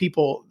to the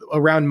people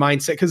around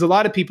mindset. Because a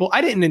lot of people, I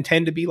didn't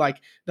intend to be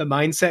like the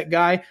mindset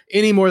guy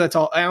anymore. That's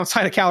all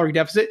outside of calorie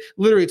deficit.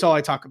 Literally, it's all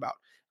I talk about.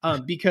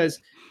 Because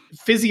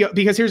here's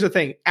the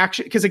thing,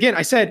 action. Because again,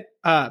 I said,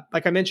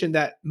 like I mentioned,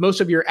 that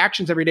most of your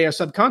actions every day are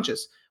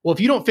subconscious. Well, if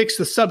you don't fix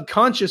the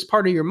subconscious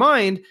part of your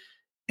mind,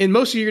 and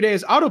most of your day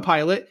is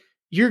autopilot,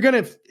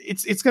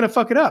 it's gonna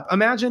fuck it up.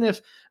 Imagine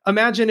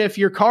if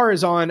your car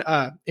is on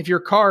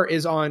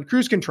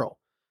cruise control,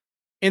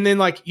 and then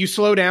like you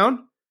slow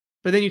down,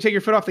 but then you take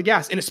your foot off the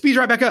gas and it speeds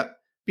right back up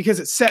because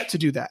it's set to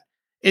do that.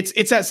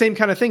 It's that same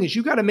kind of thing. Is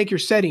you got to make your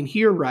setting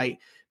here right.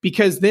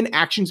 Because then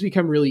actions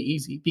become really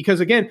easy.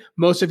 Because again,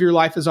 most of your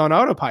life is on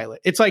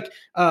autopilot. It's like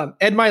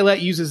Ed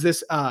Mylett uses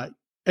this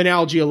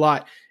analogy a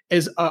lot.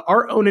 Is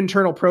our own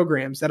internal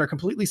programs that are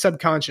completely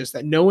subconscious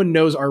that no one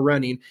knows are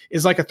running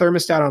is like a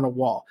thermostat on a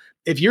wall.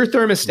 If your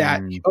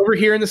thermostat over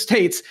here in the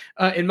States,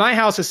 in my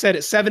house is set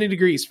at 70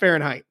 degrees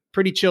Fahrenheit,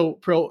 pretty chill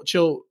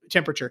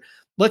temperature.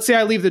 Let's say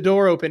I leave the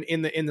door open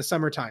in the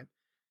summertime.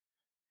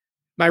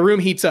 My room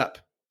heats up.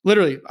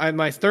 Literally,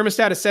 my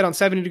thermostat is set on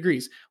 70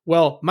 degrees.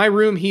 Well, my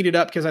room heated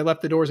up because I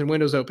left the doors and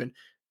windows open.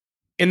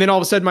 And then all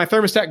of a sudden my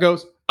thermostat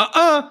goes,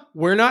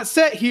 we're not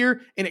set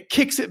here. And it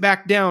kicks it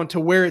back down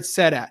to where it's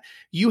set at.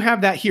 You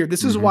have that here.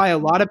 This is why a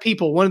lot of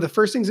people, one of the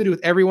first things I do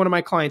with every one of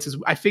my clients is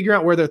I figure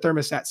out where their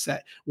thermostat's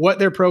set, what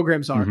their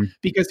programs are.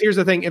 Because here's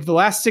the thing. If the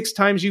last 6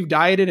 times you've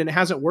dieted and it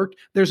hasn't worked,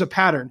 there's a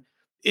pattern.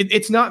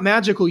 It's not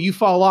magical. You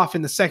fall off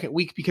in the second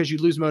week because you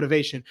lose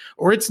motivation,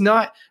 or it's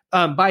not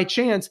by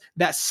chance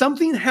that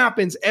something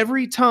happens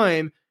every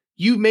time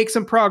you make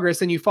some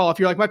progress and you fall off.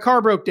 You're like, my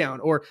car broke down,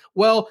 or,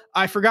 well,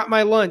 I forgot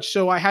my lunch,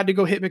 so I had to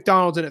go hit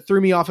McDonald's and it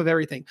threw me off of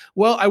everything.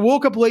 Well, I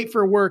woke up late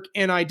for work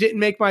and I didn't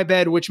make my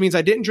bed, which means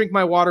I didn't drink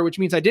my water, which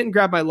means I didn't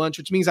grab my lunch,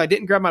 which means I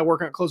didn't grab my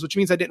workout clothes, which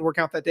means I didn't work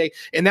out that day.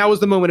 And that was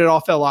the moment it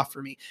all fell off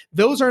for me.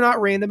 Those are not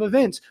random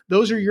events.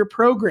 Those are your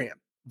program.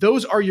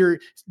 Those are your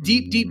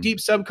deep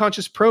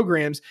subconscious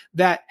programs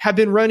that have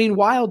been running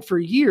wild for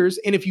years.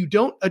 And if you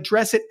don't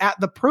address it at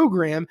the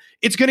program,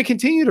 it's going to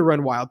continue to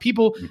run wild.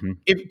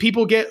 If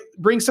people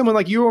bring someone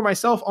like you or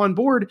myself on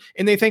board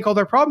and they think all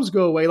their problems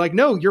go away, like,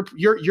 no,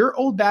 your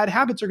old bad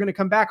habits are going to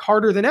come back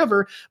harder than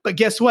ever. But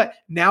guess what?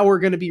 Now we're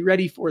going to be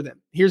ready for them.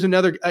 Here's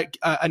another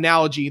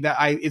analogy that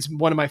it's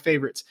one of my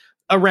favorites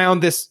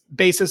around this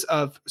basis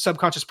of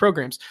subconscious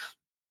programs.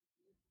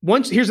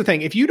 Here's the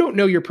thing: if you don't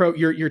know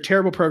your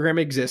terrible program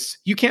exists,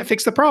 you can't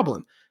fix the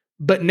problem.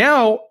 But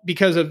now,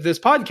 because of this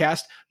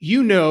podcast,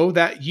 you know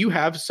that you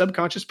have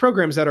subconscious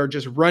programs that are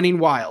just running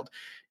wild,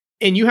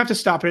 and you have to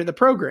stop it in the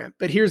program.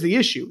 But here's the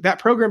issue: that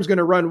program is going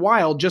to run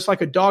wild, just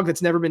like a dog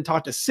that's never been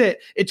taught to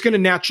sit. It's going to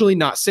naturally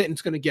not sit, and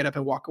it's going to get up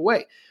and walk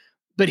away.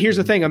 But here's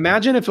the thing: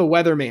 imagine if a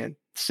weatherman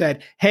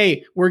said,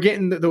 "Hey, we're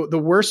getting the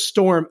worst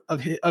storm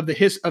of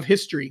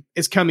history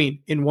is coming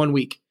in 1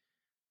 week."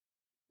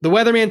 The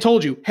weatherman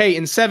told you, hey,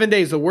 in 7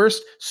 days, the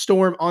worst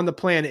storm on the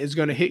planet is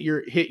going to hit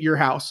your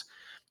house.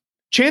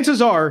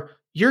 Chances are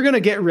you're going to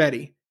get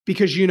ready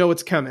because you know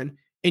it's coming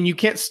and you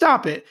can't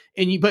stop it.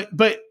 And you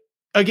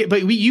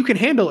can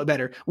handle it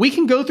better. We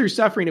can go through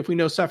suffering if we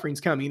know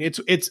suffering's coming.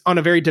 It's on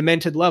a very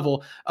demented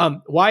level.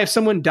 Why, if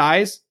someone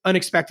dies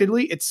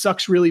unexpectedly, it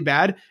sucks really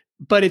bad.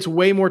 But it's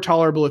way more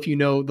tolerable if you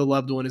know the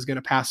loved one is going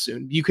to pass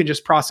soon. You can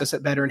just process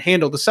it better and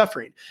handle the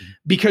suffering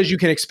because you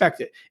can expect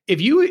it. If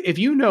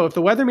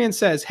the weatherman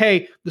says,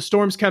 hey, the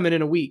storm's coming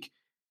in a week,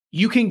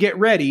 you can get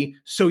ready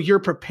so you're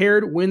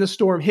prepared when the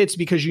storm hits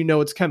because you know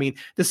it's coming.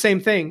 The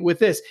same thing with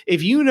this.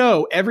 If you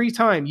know every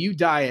time you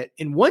diet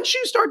and once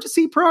you start to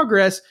see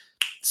progress,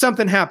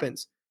 something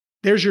happens.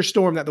 There's your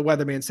storm that the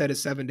weatherman said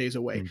is 7 days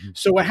away.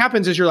 So what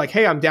happens is you're like,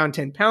 hey, I'm down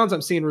 10 pounds.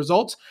 I'm seeing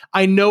results.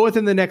 I know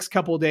within the next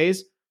couple of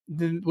days,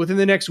 within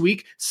the next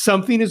week,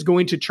 something is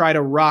going to try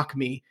to rock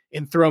me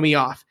and throw me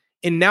off.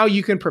 And now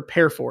you can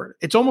prepare for it.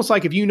 It's almost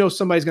like if you know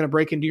somebody's going to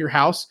break into your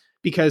house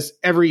because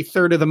every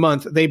third of the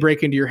month they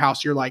break into your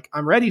house, you're like,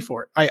 I'm ready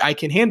for it. I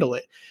can handle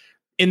it.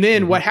 And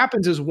then what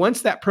happens is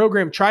once that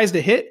program tries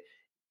to hit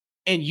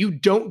and you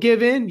don't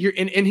give in,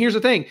 and here's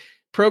the thing.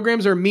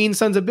 Programs are mean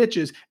sons of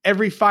bitches.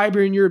 Every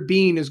fiber in your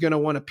being is going to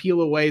want to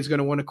peel away, is going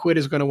to want to quit,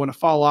 is going to want to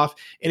fall off.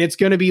 And it's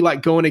going to be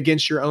like going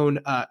against your own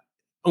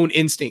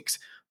instincts.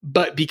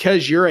 But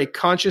because you're a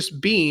conscious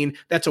being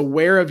that's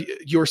aware of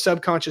your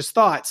subconscious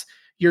thoughts,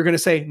 you're going to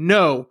say,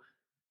 no,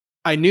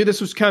 I knew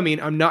this was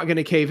coming. I'm not going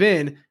to cave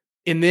in.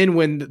 And then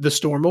when the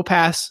storm will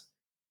pass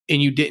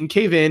and you didn't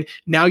cave in,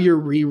 now you're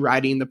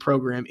rewriting the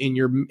program in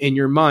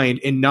your mind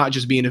and not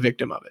just being a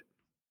victim of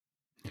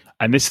it.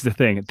 And this is the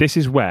thing. This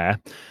is where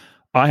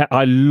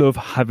I love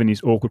having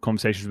these awkward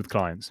conversations with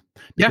clients.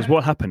 Because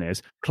what happens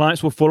is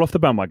clients will fall off the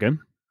bandwagon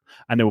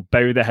and they will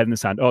bury their head in the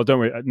sand. Oh, don't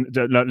worry.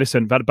 No,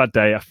 listen, I've had a bad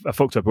day. I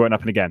fucked up. It won't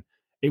happen again.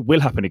 It will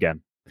happen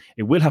again.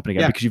 It will happen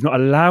again because you've not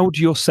allowed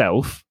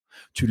yourself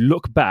to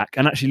look back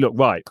and actually look,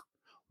 right,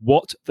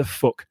 what the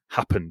fuck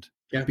happened?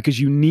 Yeah. Because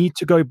you need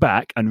to go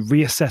back and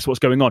reassess what's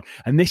going on.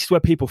 And this is where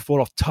people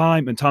fall off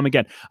time and time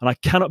again. And I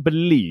cannot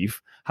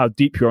believe how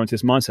deep you're into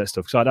this mindset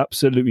stuff because I had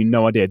absolutely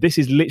no idea. This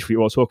is literally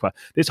what I was talking about.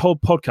 This whole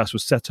podcast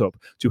was set up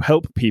to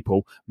help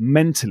people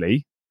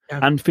mentally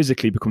and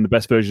physically become the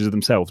best versions of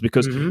themselves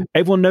because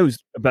everyone knows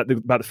about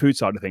the food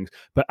side of things.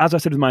 But as I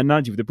said with my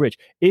analogy with the bridge,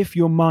 if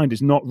your mind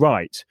is not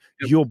right,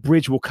 your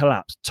bridge will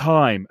collapse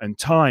time and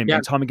time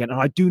and time again. And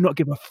I do not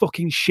give a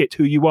fucking shit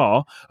who you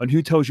are and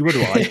who tells you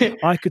otherwise.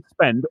 I could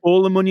spend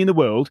all the money in the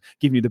world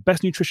giving you the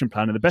best nutrition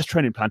plan and the best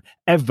training plan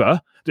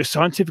ever that's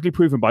scientifically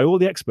proven by all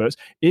the experts.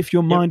 If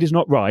your mind is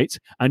not right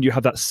and you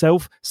have that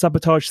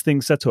self-sabotage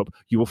thing set up,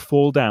 you will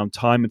fall down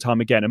time and time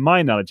again. And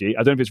my analogy,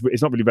 I don't know if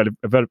it's not really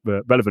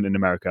relevant in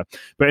America,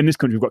 but in this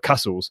country, we've got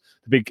castles,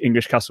 the big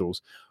English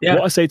castles. Yeah.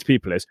 What I say to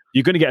people is,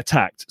 you're going to get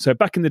attacked. So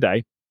back in the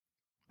day,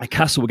 a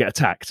castle would get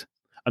attacked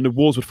and the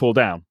walls would fall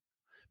down.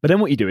 But then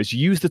what you do is you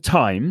use the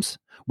times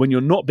when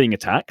you're not being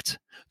attacked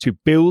to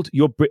build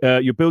your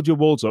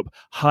walls up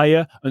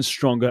higher and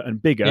stronger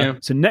and bigger. Yeah.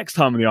 So next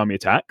time when the army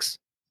attacks,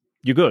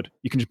 you're good.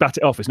 You can just bat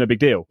it off. It's no big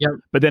deal. Yep.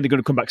 But then they're going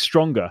to come back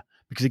stronger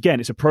because, again,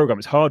 it's a program.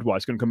 It's hardwired.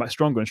 It's going to come back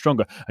stronger and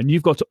stronger. And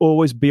you've got to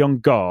always be on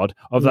guard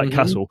of that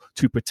castle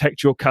to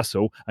protect your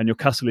castle. And your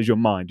castle is your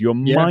mind. Your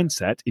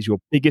mindset is your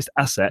biggest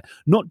asset,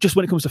 not just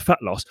when it comes to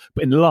fat loss,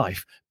 but in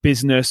life,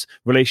 business,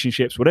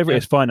 relationships, whatever it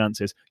is,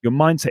 finances. Your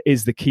mindset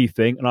is the key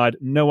thing. And I had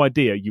no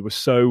idea you were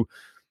so,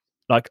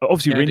 like,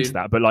 obviously you're into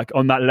that, but like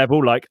on that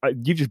level, like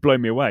you've just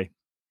blown me away.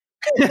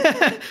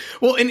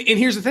 Well, and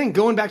here's the thing,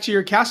 going back to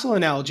your castle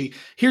analogy,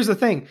 here's the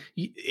thing,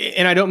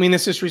 and I don't mean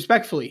this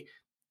disrespectfully.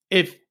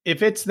 If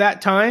it's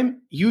that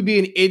time, you'd be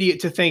an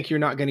idiot to think you're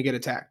not going to get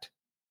attacked,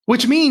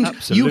 which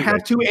means you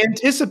have to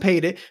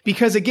anticipate it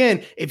because,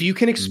 again, if you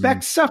can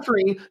expect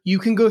suffering, you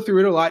can go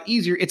through it a lot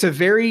easier. It's a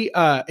very,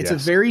 it's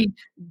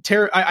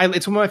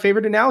one of my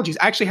favorite analogies.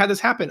 I actually had this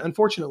happen,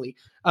 unfortunately,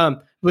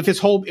 with this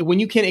whole, when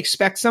you can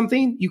expect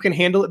something, you can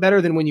handle it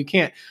better than when you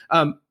can't.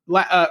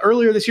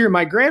 earlier this year,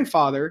 my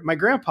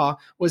grandpa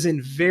was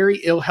in very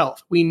ill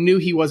health. We knew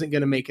he wasn't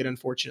going to make it,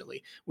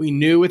 unfortunately. We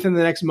knew within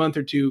the next month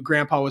or two,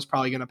 grandpa was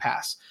probably going to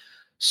pass.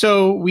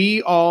 So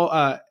we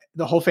all,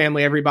 the whole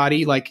family,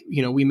 everybody, like,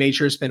 you know, we made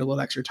sure to spend a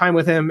little extra time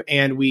with him.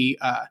 And when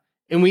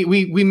you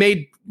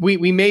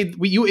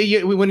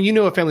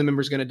know a family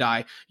member is going to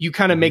die, you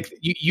kind of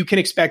you can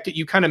expect it.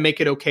 You kind of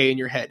make it okay in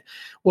your head.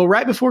 Well,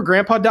 right before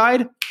grandpa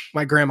died,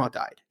 my grandma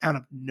died out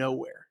of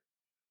nowhere.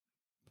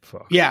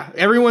 Fuck. Yeah.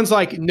 Everyone's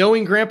like,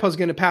 knowing grandpa's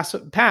going to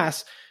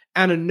pass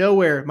out of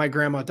nowhere. My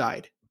grandma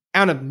died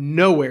out of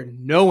nowhere.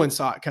 No one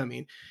saw it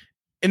coming.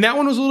 And that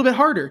one was a little bit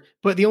harder,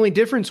 but the only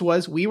difference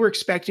was we were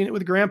expecting it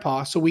with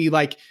grandpa. So we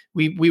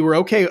were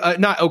okay,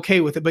 not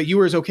okay with it, but you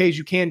were as okay as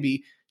you can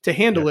be to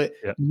handle it.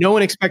 Yeah. No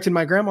one expected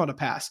my grandma to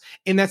pass.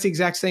 And that's the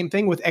exact same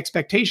thing with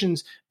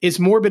expectations. As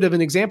morbid of an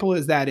example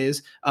as that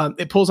is,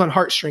 it pulls on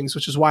heartstrings,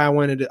 which is why I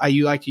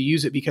like to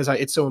use it because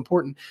it's so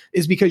important,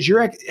 is because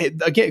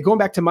again, going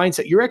back to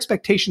mindset, your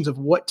expectations of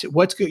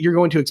you're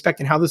going to expect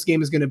and how this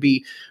game is going to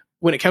be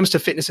when it comes to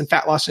fitness and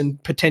fat loss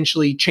and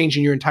potentially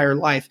changing your entire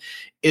life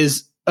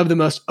is of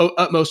the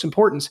utmost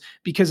importance.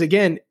 Because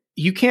again,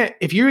 you can't,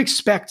 if you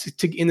expect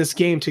to in this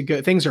game to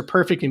go, things are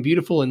perfect and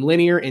beautiful and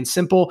linear and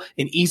simple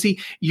and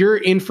easy, you're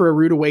in for a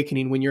rude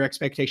awakening when your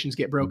expectations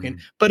get broken.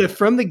 Mm-hmm. But if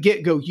from the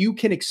get-go you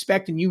can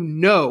expect and you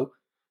know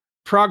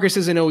progress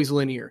isn't always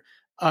linear,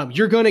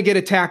 you're going to get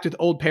attacked with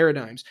old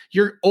paradigms.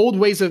 Your old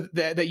ways of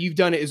that you've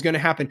done it is going to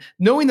happen.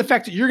 Knowing the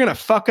fact that you're going to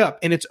fuck up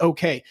and it's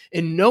okay,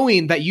 and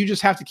knowing that you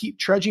just have to keep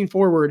trudging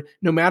forward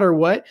no matter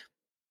what.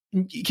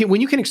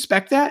 When you can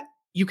expect that,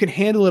 you can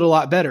handle it a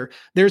lot better.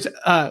 There's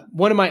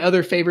one of my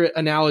other favorite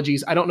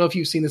analogies. I don't know if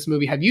you've seen this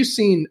movie. Have you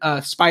seen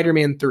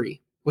Spider-Man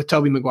 3 with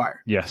Tobey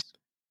Maguire? Yes.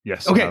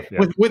 Okay. Have,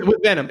 yeah.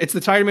 With Venom. It's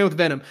the Spider-Man with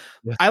Venom.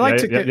 Yes. I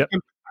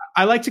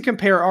like to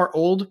compare our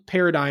old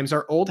paradigms,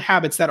 our old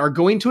habits that are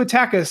going to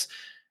attack us,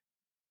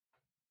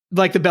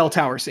 like the bell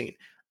tower scene.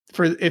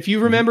 If you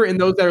remember, and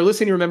those that are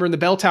listening, remember in the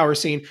bell tower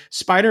scene,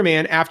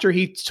 Spider-Man, after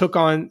he took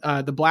on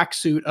the black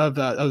suit of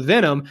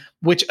Venom,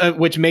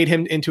 which made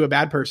him into a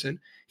bad person,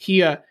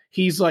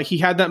 he's like, he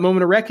had that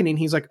moment of reckoning.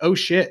 He's like, oh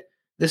shit,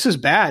 this is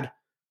bad.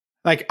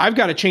 Like, I've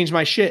got to change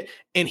my shit.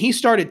 And he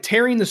started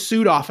tearing the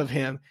suit off of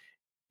him,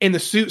 and the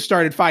suit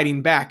started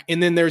fighting back.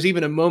 And then there's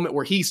even a moment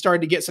where he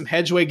started to get some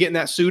headway getting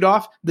that suit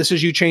off. This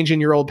is you changing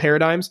your old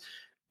paradigms.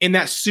 And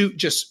that suit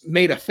just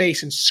made a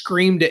face and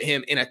screamed at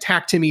him and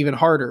attacked him even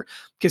harder.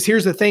 Because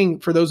here's the thing,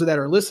 for those that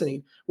are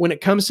listening, when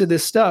it comes to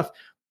this stuff,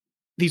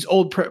 these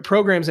old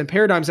programs and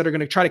paradigms that are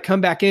going to try to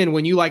come back in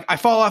when you like, I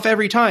fall off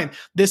every time.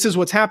 This is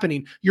what's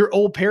happening. Your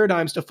old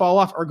paradigms to fall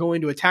off are going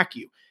to attack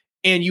you.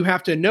 And you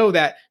have to know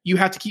that you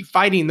have to keep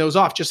fighting those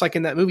off. Just like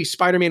in that movie,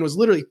 Spider-Man was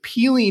literally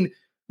peeling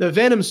the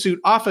Venom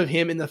suit off of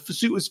him and the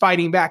suit was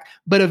fighting back.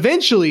 But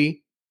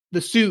eventually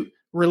the suit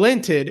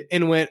relented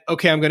and went,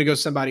 okay, I'm going to go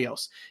somebody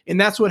else. And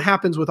that's what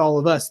happens with all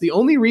of us. The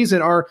only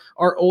reason our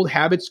old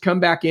habits come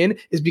back in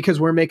is because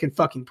we're making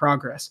fucking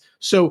progress.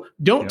 So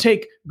don't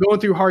take going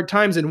through hard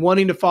times and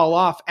wanting to fall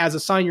off as a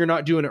sign you're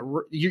not doing it.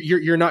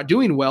 You're not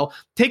doing well.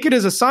 Take it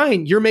as a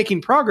sign you're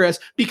making progress,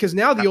 because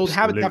now the old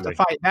habits have to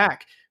fight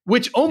back,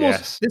 which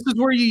almost, this is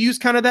where you use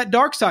kind of that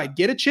dark side,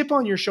 get a chip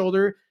on your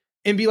shoulder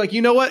and be like,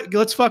 you know what,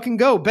 let's fucking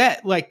go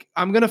bet. Like,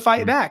 I'm going to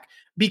fight back.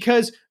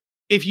 Because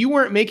if you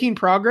weren't making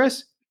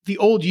progress, the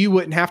old you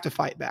wouldn't have to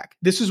fight back.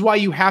 This is why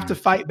you have to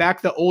fight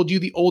back the old you,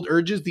 the old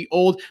urges,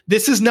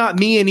 this is not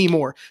me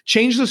anymore.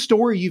 Change the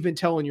story you've been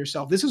telling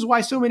yourself. This is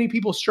why so many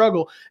people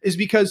struggle, is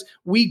because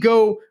we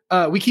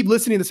keep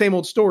listening to the same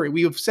old story.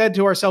 We have said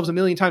to ourselves a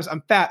million times,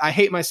 I'm fat, I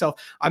hate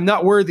myself, I'm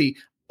not worthy,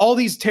 all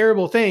these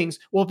terrible things.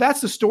 Well, if that's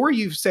the story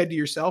you've said to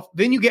yourself,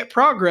 then you get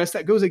progress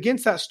that goes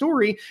against that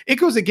story. It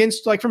goes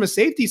against, like, from a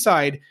safety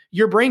side,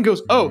 your brain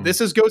goes, oh,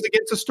 goes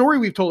against the story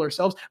we've told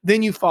ourselves.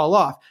 Then you fall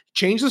off.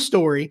 Change the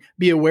story,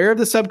 be aware of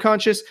the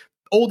subconscious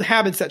old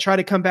habits that try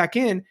to come back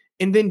in,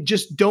 and then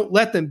just don't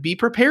let them. Be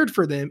prepared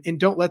for them and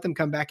don't let them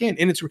come back in.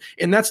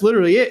 And that's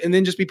literally it. And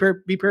then just be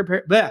prepared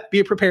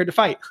to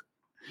fight.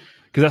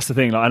 Because that's the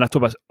thing. Like, and I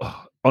talk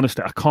about,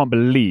 honestly, I can't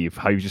believe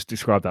how you just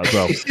described that as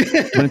well.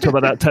 When you talk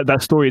about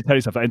that story you tell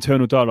yourself, that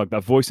internal dialogue,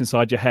 that voice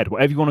inside your head,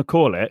 whatever you want to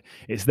call it,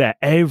 it's there.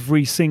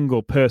 Every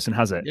single person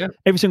has it. Yeah.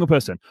 Every single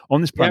person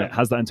on this planet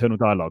has that internal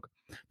dialogue.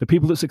 The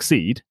people that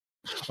succeed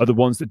are the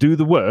ones that do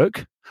the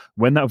work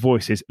when that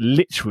voice is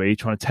literally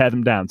trying to tear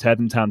them down.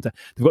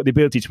 They've got the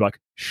ability to be like,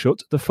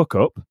 shut the fuck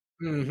up.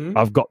 Mm-hmm.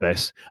 I've got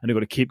this, and they've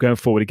got to keep going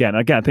forward again.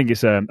 Again, I think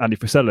it's Andy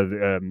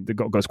Frisella that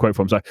got his quote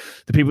from. So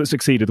the people that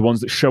succeed are the ones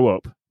that show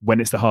up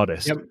when it's the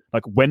hardest. Yep.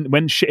 Like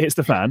when shit hits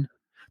the fan,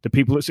 the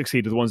people that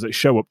succeed are the ones that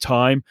show up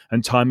time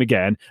and time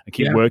again and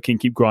keep working,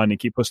 keep grinding,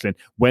 keep hustling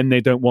when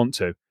they don't want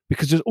to.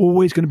 Because there's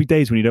always going to be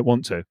days when you don't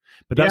want to.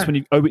 But that's when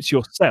you owe it to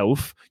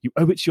yourself. You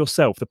owe it to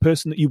yourself, the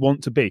person that you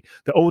want to be.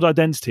 The old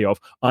identity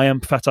of, I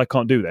am fat, I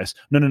can't do this.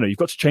 No. You've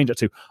got to change that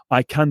to,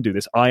 I can do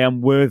this. I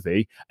am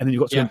worthy. And then you've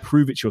got to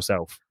improve it to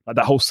yourself. Like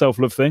that whole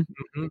self-love thing.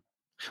 Mm-hmm.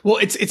 Well,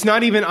 it's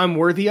not even I'm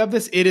worthy of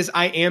this. It is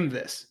I am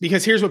this.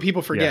 Because here's what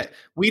people forget.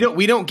 Yeah.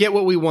 We don't get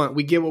what we want.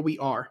 We get what we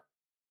are.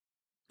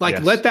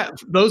 Like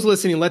Yes. those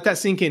listening, let that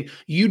sink in.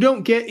 You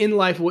don't get in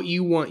life what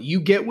you want. You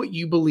get what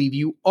you believe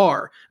you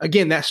are.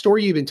 Again, that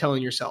story you've been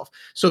telling yourself.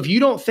 So if you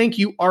don't think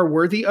you are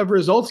worthy of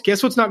results,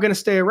 guess what's not going to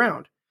stay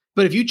around?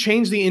 But if you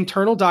change the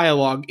internal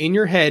dialogue in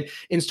your head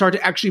and start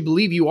to actually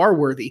believe you are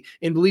worthy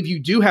and believe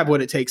you do have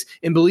what it takes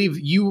and believe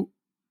you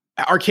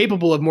are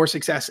capable of more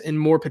success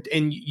and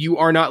and you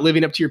are not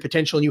living up to your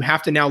potential and you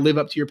have to now live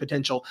up to your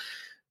potential,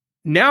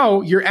 now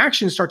your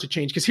actions start to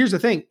change. Because here's the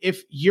thing.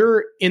 If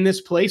you're in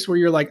this place where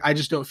you're like, I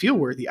just don't feel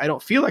worthy, I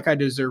don't feel like I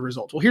deserve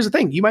results. Well, here's the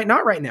thing. You might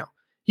not right now.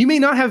 You may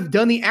not have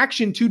done the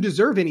action to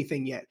deserve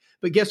anything yet.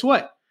 But guess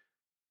what?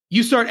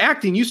 You start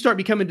acting, you start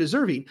becoming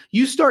deserving.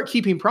 You start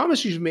keeping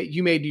promises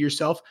you made to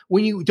yourself.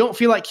 When you don't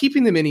feel like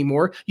keeping them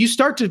anymore, you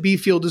start to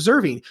feel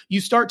deserving. You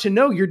start to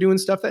know you're doing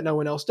stuff that no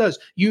one else does.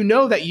 You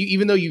know that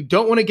even though you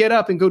don't want to get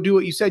up and go do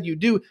what you said you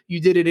do,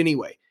 you did it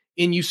anyway.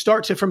 And you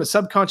start to, from a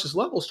subconscious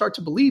level, start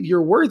to believe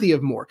you're worthy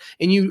of more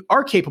and you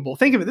are capable.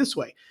 Think of it this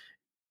way.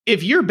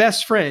 If your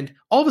best friend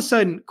all of a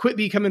sudden quit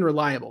becoming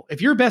reliable,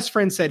 if your best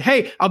friend said,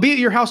 hey, I'll be at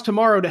your house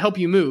tomorrow to help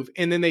you move,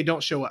 and then they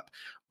don't show up.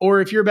 Or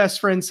if your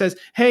best friend says,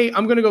 hey,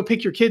 I'm going to go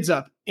pick your kids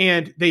up,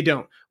 and they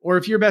don't. Or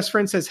if your best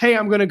friend says, hey,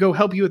 I'm going to go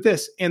help you with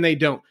this, and they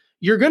don't.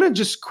 You're going to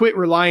just quit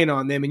relying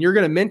on them, and you're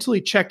going to mentally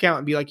check out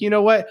and be like, you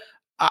know what?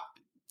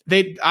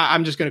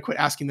 I'm just going to quit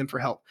asking them for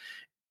help.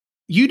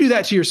 You do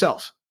that to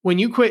yourself. When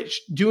you quit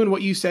doing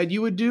what you said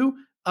you would do,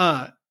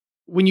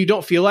 when you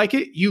don't feel like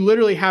it, you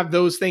literally have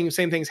those same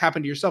things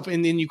happen to yourself.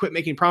 And then you quit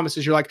making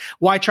promises. You're like,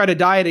 why try to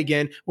diet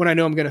again when I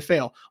know I'm going to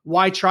fail?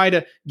 Why try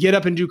to get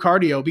up and do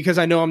cardio because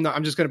I know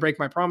I'm just going to break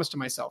my promise to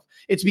myself.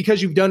 It's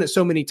because you've done it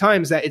so many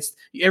times that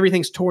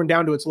everything's torn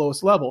down to its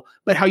lowest level.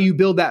 But how you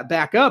build that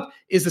back up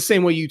is the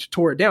same way you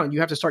tore it down. You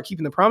have to start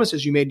keeping the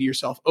promises you made to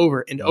yourself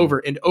over and over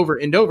and over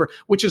and over,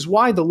 which is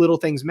why the little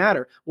things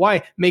matter.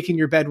 Why making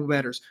your bed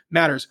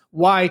matters.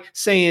 Why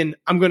saying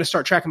I'm going to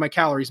start tracking my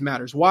calories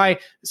matters. Why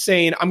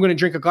saying I'm going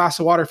to drink a glass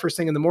of water first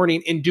thing in the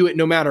morning and do it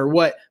no matter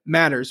what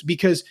matters.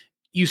 Because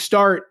you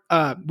start,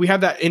 we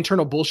have that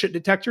internal bullshit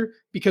detector.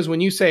 Because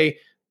when you say,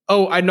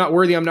 oh, I'm not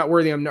worthy,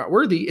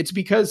 it's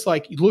because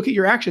like, you look at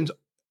your actions.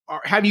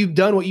 Have you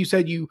done what you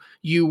said you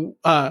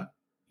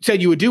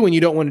said you would do when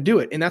you don't want to do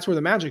it? And that's where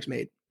the magic's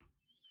made.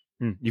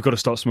 You've got to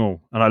start small.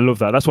 And I love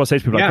that. That's why I say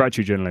to people like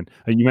gratitude journaling.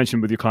 And you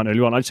mentioned with your client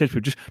earlier on, I say to people,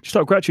 just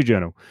start a gratitude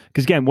journal.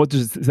 Because again, what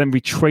does then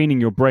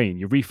retraining your brain?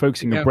 You're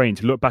refocusing your brain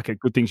to look back at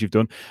good things you've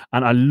done.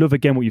 And I love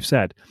again what you've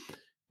said.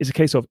 It's a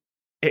case of,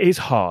 it is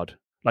hard.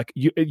 Like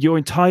your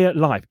entire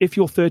life, if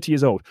you're 30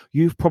 years old,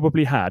 you've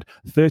probably had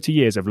 30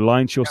 years of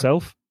lying to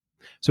yourself.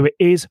 So it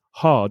is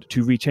hard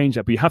to rechange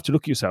that, but you have to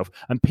look at yourself,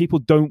 and people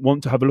don't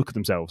want to have a look at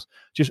themselves.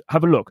 Just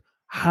have a look.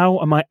 How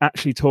am I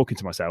actually talking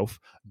to myself?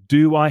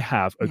 Do I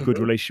have a good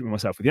relationship with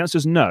myself? If the answer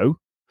is no,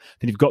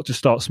 then you've got to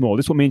start small.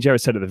 This is what me and Jared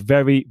said at the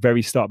very,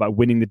 very start about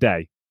winning the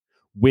day.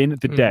 Win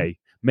the day.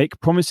 Make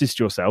promises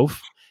to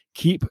yourself.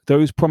 Keep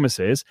those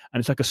promises,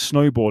 and it's like a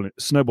snowball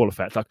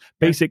effect. Like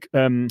basic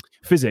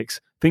physics,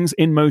 things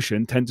in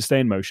motion tend to stay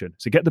in motion.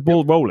 So get the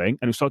ball rolling,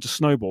 and it'll start to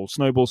snowball.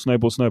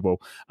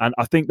 And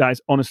I think that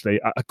is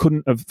honestly, I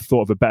couldn't have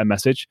thought of a better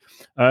message.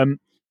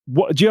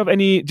 What do you have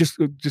any? Just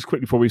quickly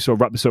before we sort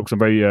of wrap this up, because I'm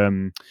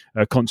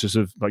very conscious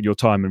of like your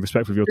time and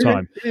respectful of your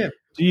time. Yeah.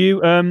 Do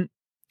you?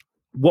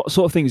 What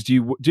sort of things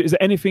is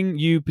there anything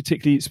you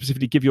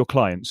specifically give your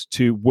clients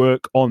to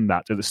work on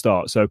that at the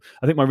start? So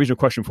I think my original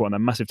question for on that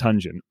massive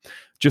tangent,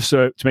 just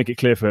so to make it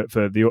clear for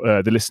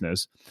the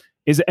listeners,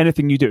 is there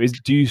anything you do?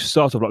 Do you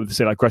start off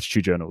like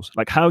gratitude journals?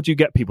 Like how do you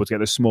get people to get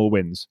those small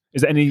wins?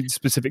 Is there any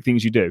specific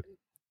things you do?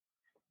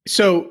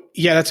 So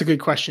yeah, that's a good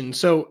question.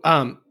 So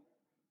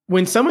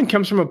when someone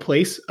comes from a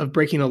place of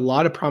breaking a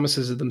lot of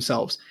promises of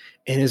themselves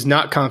and is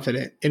not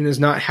confident and is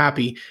not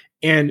happy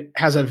and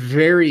has a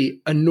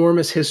very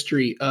enormous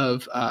history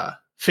of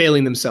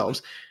failing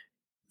themselves,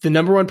 the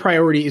number one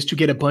priority is to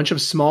get a bunch of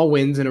small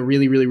wins in a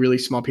really, really, really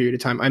small period of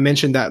time. I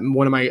mentioned that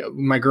one of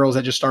my girls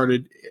that just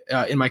started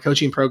in my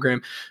coaching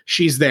program,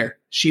 she's there.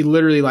 She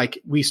literally,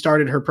 we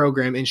started her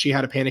program and she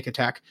had a panic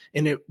attack,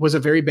 and it was a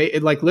very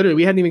literally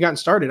we hadn't even gotten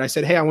started. I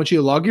said, hey, I want you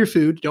to log your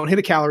food. Don't hit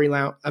a calorie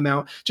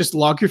amount. Just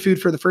log your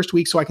food for the first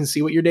week so I can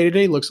see what your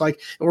day-to-day looks like.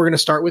 And we're going to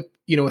start with,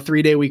 a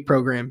 3-day-a-week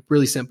program.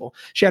 Really simple.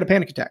 She had a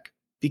panic attack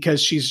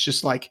because she's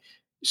just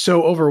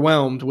so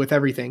overwhelmed with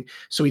everything.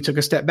 So we took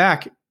a step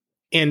back.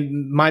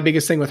 And my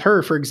biggest thing with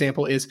her, for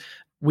example, is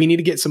we need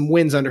to get some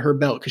wins under her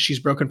belt because she's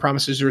broken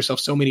promises to herself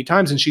so many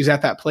times. And she's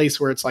at that place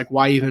where it's like,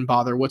 why even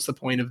bother? What's the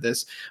point of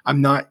this?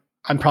 I'm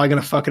probably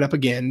going to fuck it up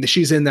again.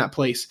 She's in that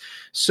place.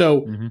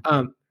 So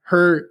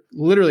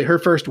her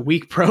first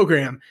week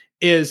program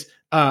is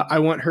I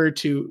want her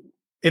to,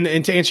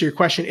 and to answer your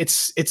question,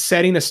 it's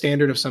setting a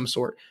standard of some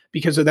sort,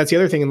 because that's the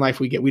other thing in life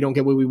we don't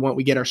get what we want.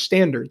 We get our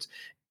standards.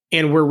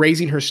 And we're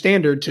raising her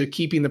standard to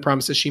keeping the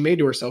promises she made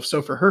to herself.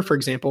 So for her, for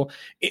example,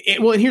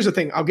 and here's the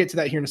thing, I'll get to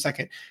that here in a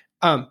second.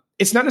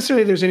 it's not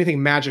necessarily there's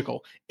anything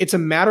magical. It's a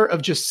matter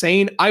of just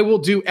saying, I will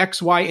do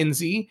X, Y, and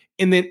Z,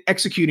 and then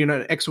executing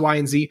on X, Y,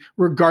 and Z,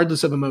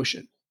 regardless of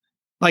emotion.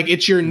 Like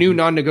it's your new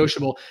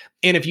non-negotiable.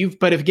 And if you've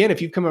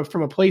come up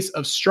from a place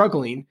of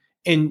struggling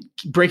and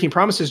breaking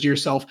promises to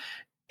yourself,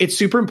 it's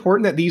super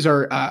important that these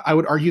are, I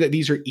would argue that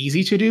these are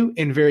easy to do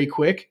and very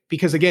quick,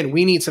 because again,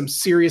 we need some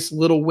serious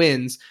little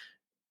wins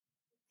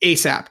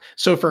ASAP.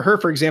 So for her,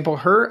 for example,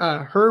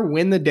 her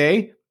win the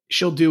day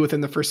she'll do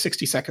within the first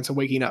 60 seconds of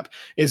waking up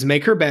is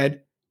make her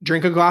bed,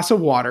 drink a glass of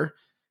water,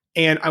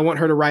 and I want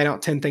her to write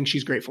out 10 things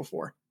she's grateful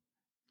for.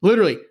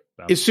 Literally,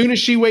 as soon as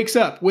she wakes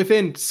up,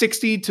 within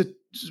 60 to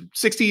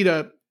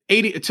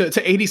 80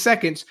 to 80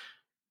 seconds,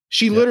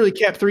 she literally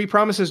kept 3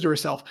 promises to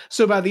herself.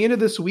 So by the end of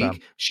this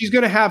week, she's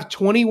going to have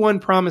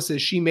 21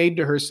 promises she made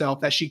to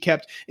herself that she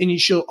kept,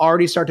 and she'll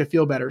already start to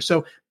feel better.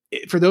 So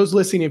for those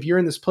listening, if you're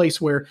in this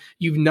place where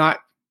you've not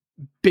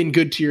been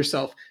good to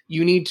yourself,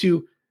 you need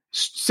to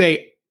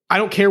say, I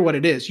don't care what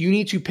it is. You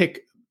need to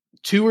pick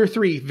 2 or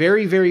 3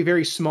 very, very,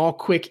 very small,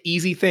 quick,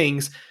 easy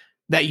things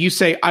that you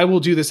say, I will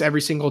do this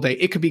every single day.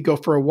 It could be go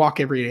for a walk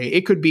every day.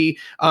 It could be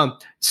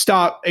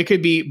stop. It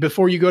could be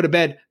before you go to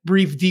bed,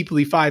 breathe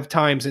deeply 5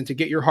 times and to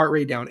get your heart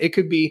rate down. It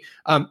could be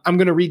I'm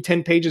going to read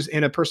 10 pages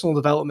in a personal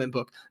development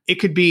book. It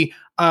could be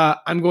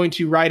I'm going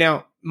to write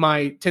out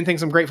my 10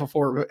 things I'm grateful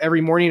for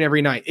every morning,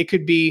 every night. It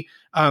could be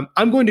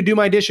I'm going to do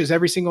my dishes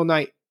every single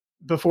night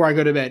before I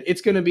go to bed. It's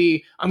going to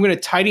be, I'm going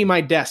to tidy my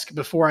desk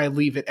before I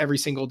leave it every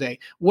single day.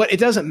 It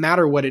doesn't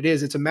matter what it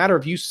is. It's a matter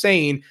of you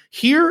saying,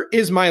 here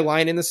is my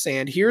line in the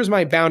sand. Here's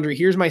my boundary.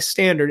 Here's my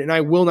standard. And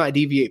I will not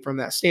deviate from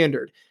that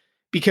standard,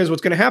 because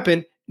what's going to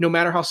happen, no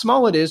matter how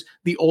small it is,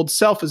 the old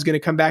self is going to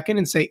come back in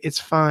and say,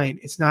 it's fine.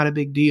 It's not a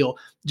big deal.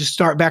 Just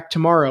start back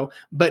tomorrow.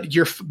 But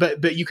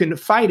you can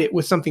fight it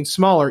with something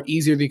smaller,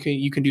 easier than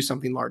you can do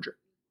something larger.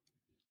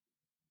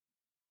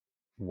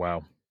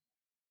 Wow.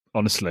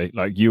 Honestly,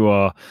 like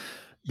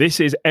this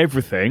is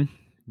everything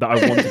that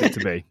I wanted it to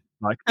be.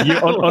 Like you,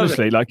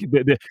 honestly, like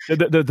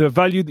the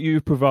value that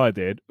you've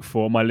provided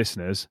for my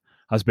listeners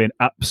has been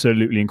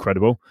absolutely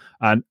incredible.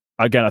 And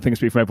again, I think I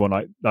speak from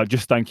everyone. Like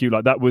just thank you.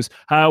 Like that was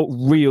how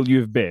real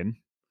you've been.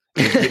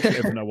 It's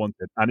everything I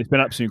wanted, and it's been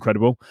absolutely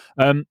incredible.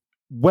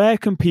 Where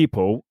can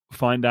people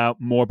find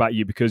out more about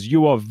you? Because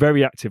you are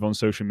very active on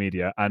social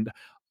media, and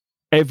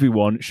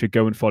everyone should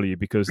go and follow you,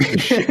 because the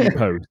shit you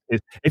post is,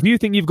 if you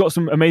think you've got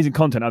some amazing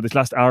content out of this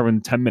last hour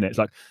and 10 minutes,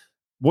 like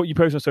what you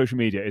post on social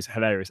media is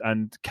hilarious.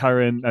 And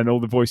Karen and all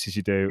the voices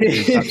you do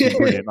is absolutely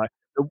brilliant. Like,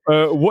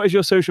 what is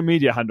your social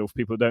media handle for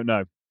people that don't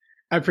know?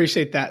 I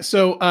appreciate that.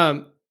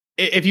 So,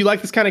 if you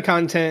like this kind of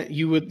content,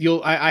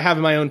 I have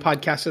my own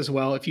podcast as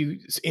well. If you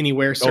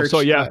anywhere search. Oh, so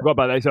I forgot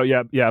about that. So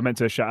yeah, I meant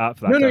to shout out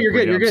for that. No, you're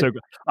good. You're good.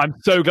 I'm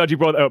so glad you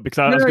brought that up, because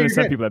I was going to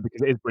send people there,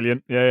 because it is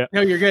brilliant. Yeah.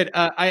 No, you're good.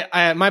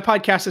 My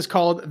podcast is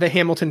called the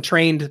Hamilton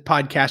Trained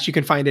Podcast. You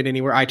can find it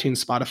anywhere,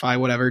 iTunes, Spotify,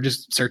 whatever.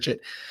 Just search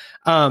it.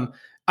 I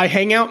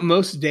hang out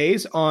most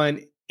days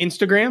on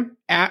Instagram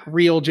at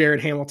Real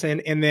Jared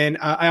Hamilton. And then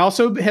I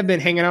also have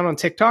been hanging out on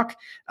TikTok.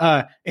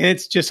 And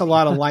it's just a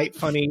lot of light,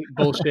 funny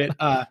bullshit.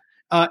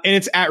 And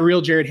it's at Real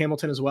Jared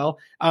Hamilton as well.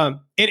 And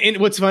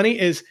what's funny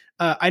is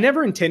I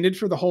never intended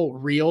for the whole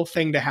real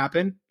thing to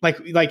happen. Like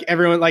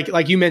everyone,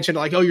 like you mentioned,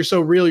 like, oh, you're so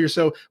real, you're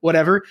so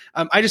whatever.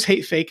 I just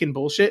hate fake and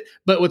bullshit.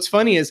 But what's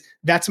funny is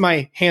that's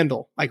my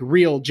handle, like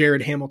Real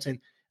Jared Hamilton.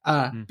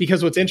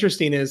 Because what's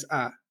interesting is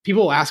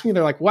people will ask me,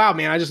 they're like, wow,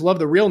 man, I just love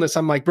the realness.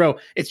 I'm like, bro,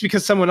 it's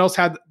because someone else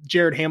had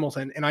Jared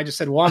Hamilton. And I just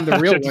said, well, I'm the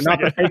real one,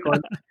 not the fake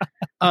one.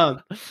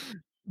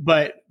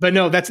 But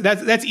no,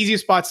 that's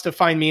easiest spots to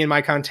find me and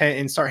my content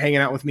and start hanging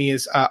out with me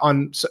is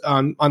on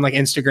like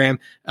Instagram,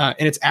 and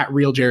it's at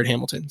Real Jared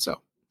Hamilton.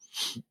 So.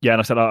 Yeah, and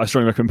I said I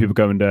strongly recommend people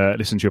go and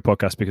listen to your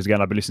podcast, because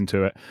again, I've been listening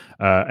to it,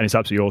 and it's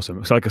absolutely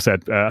awesome. So, like I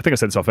said, I think I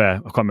said this off air. I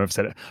can't remember if I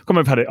said it. I can't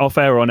remember if I had it off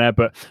air or on air,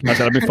 but like I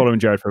said, I've been following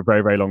Jared for a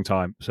very, very long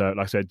time. So,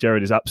 like I said,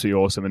 Jared is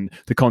absolutely awesome, and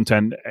the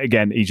content,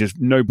 again, he's just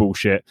no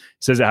bullshit,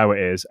 says it how it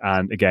is,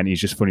 and again, he's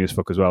just funny as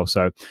fuck as well.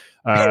 So,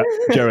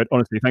 Jared,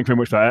 honestly, thank you very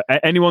much for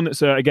that. Anyone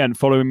that's again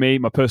following me,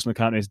 my personal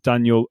account is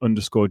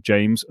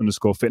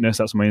Daniel_James_fitness.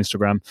 That's my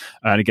Instagram,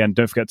 and again,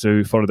 don't forget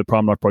to follow the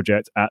Prime Life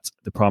Project at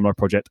the Prime Life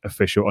Project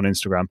Official on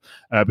Instagram.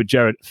 But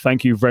Jared,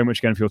 thank you very much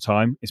again for your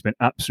time. It's been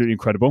absolutely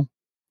incredible.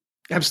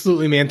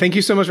 Absolutely, man. Thank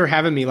you so much for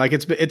having me. Like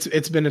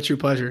it's been a true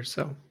pleasure.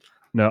 So,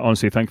 no,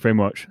 honestly, thank you very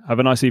much. Have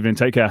a nice evening.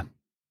 Take care.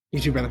 You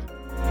too, brother.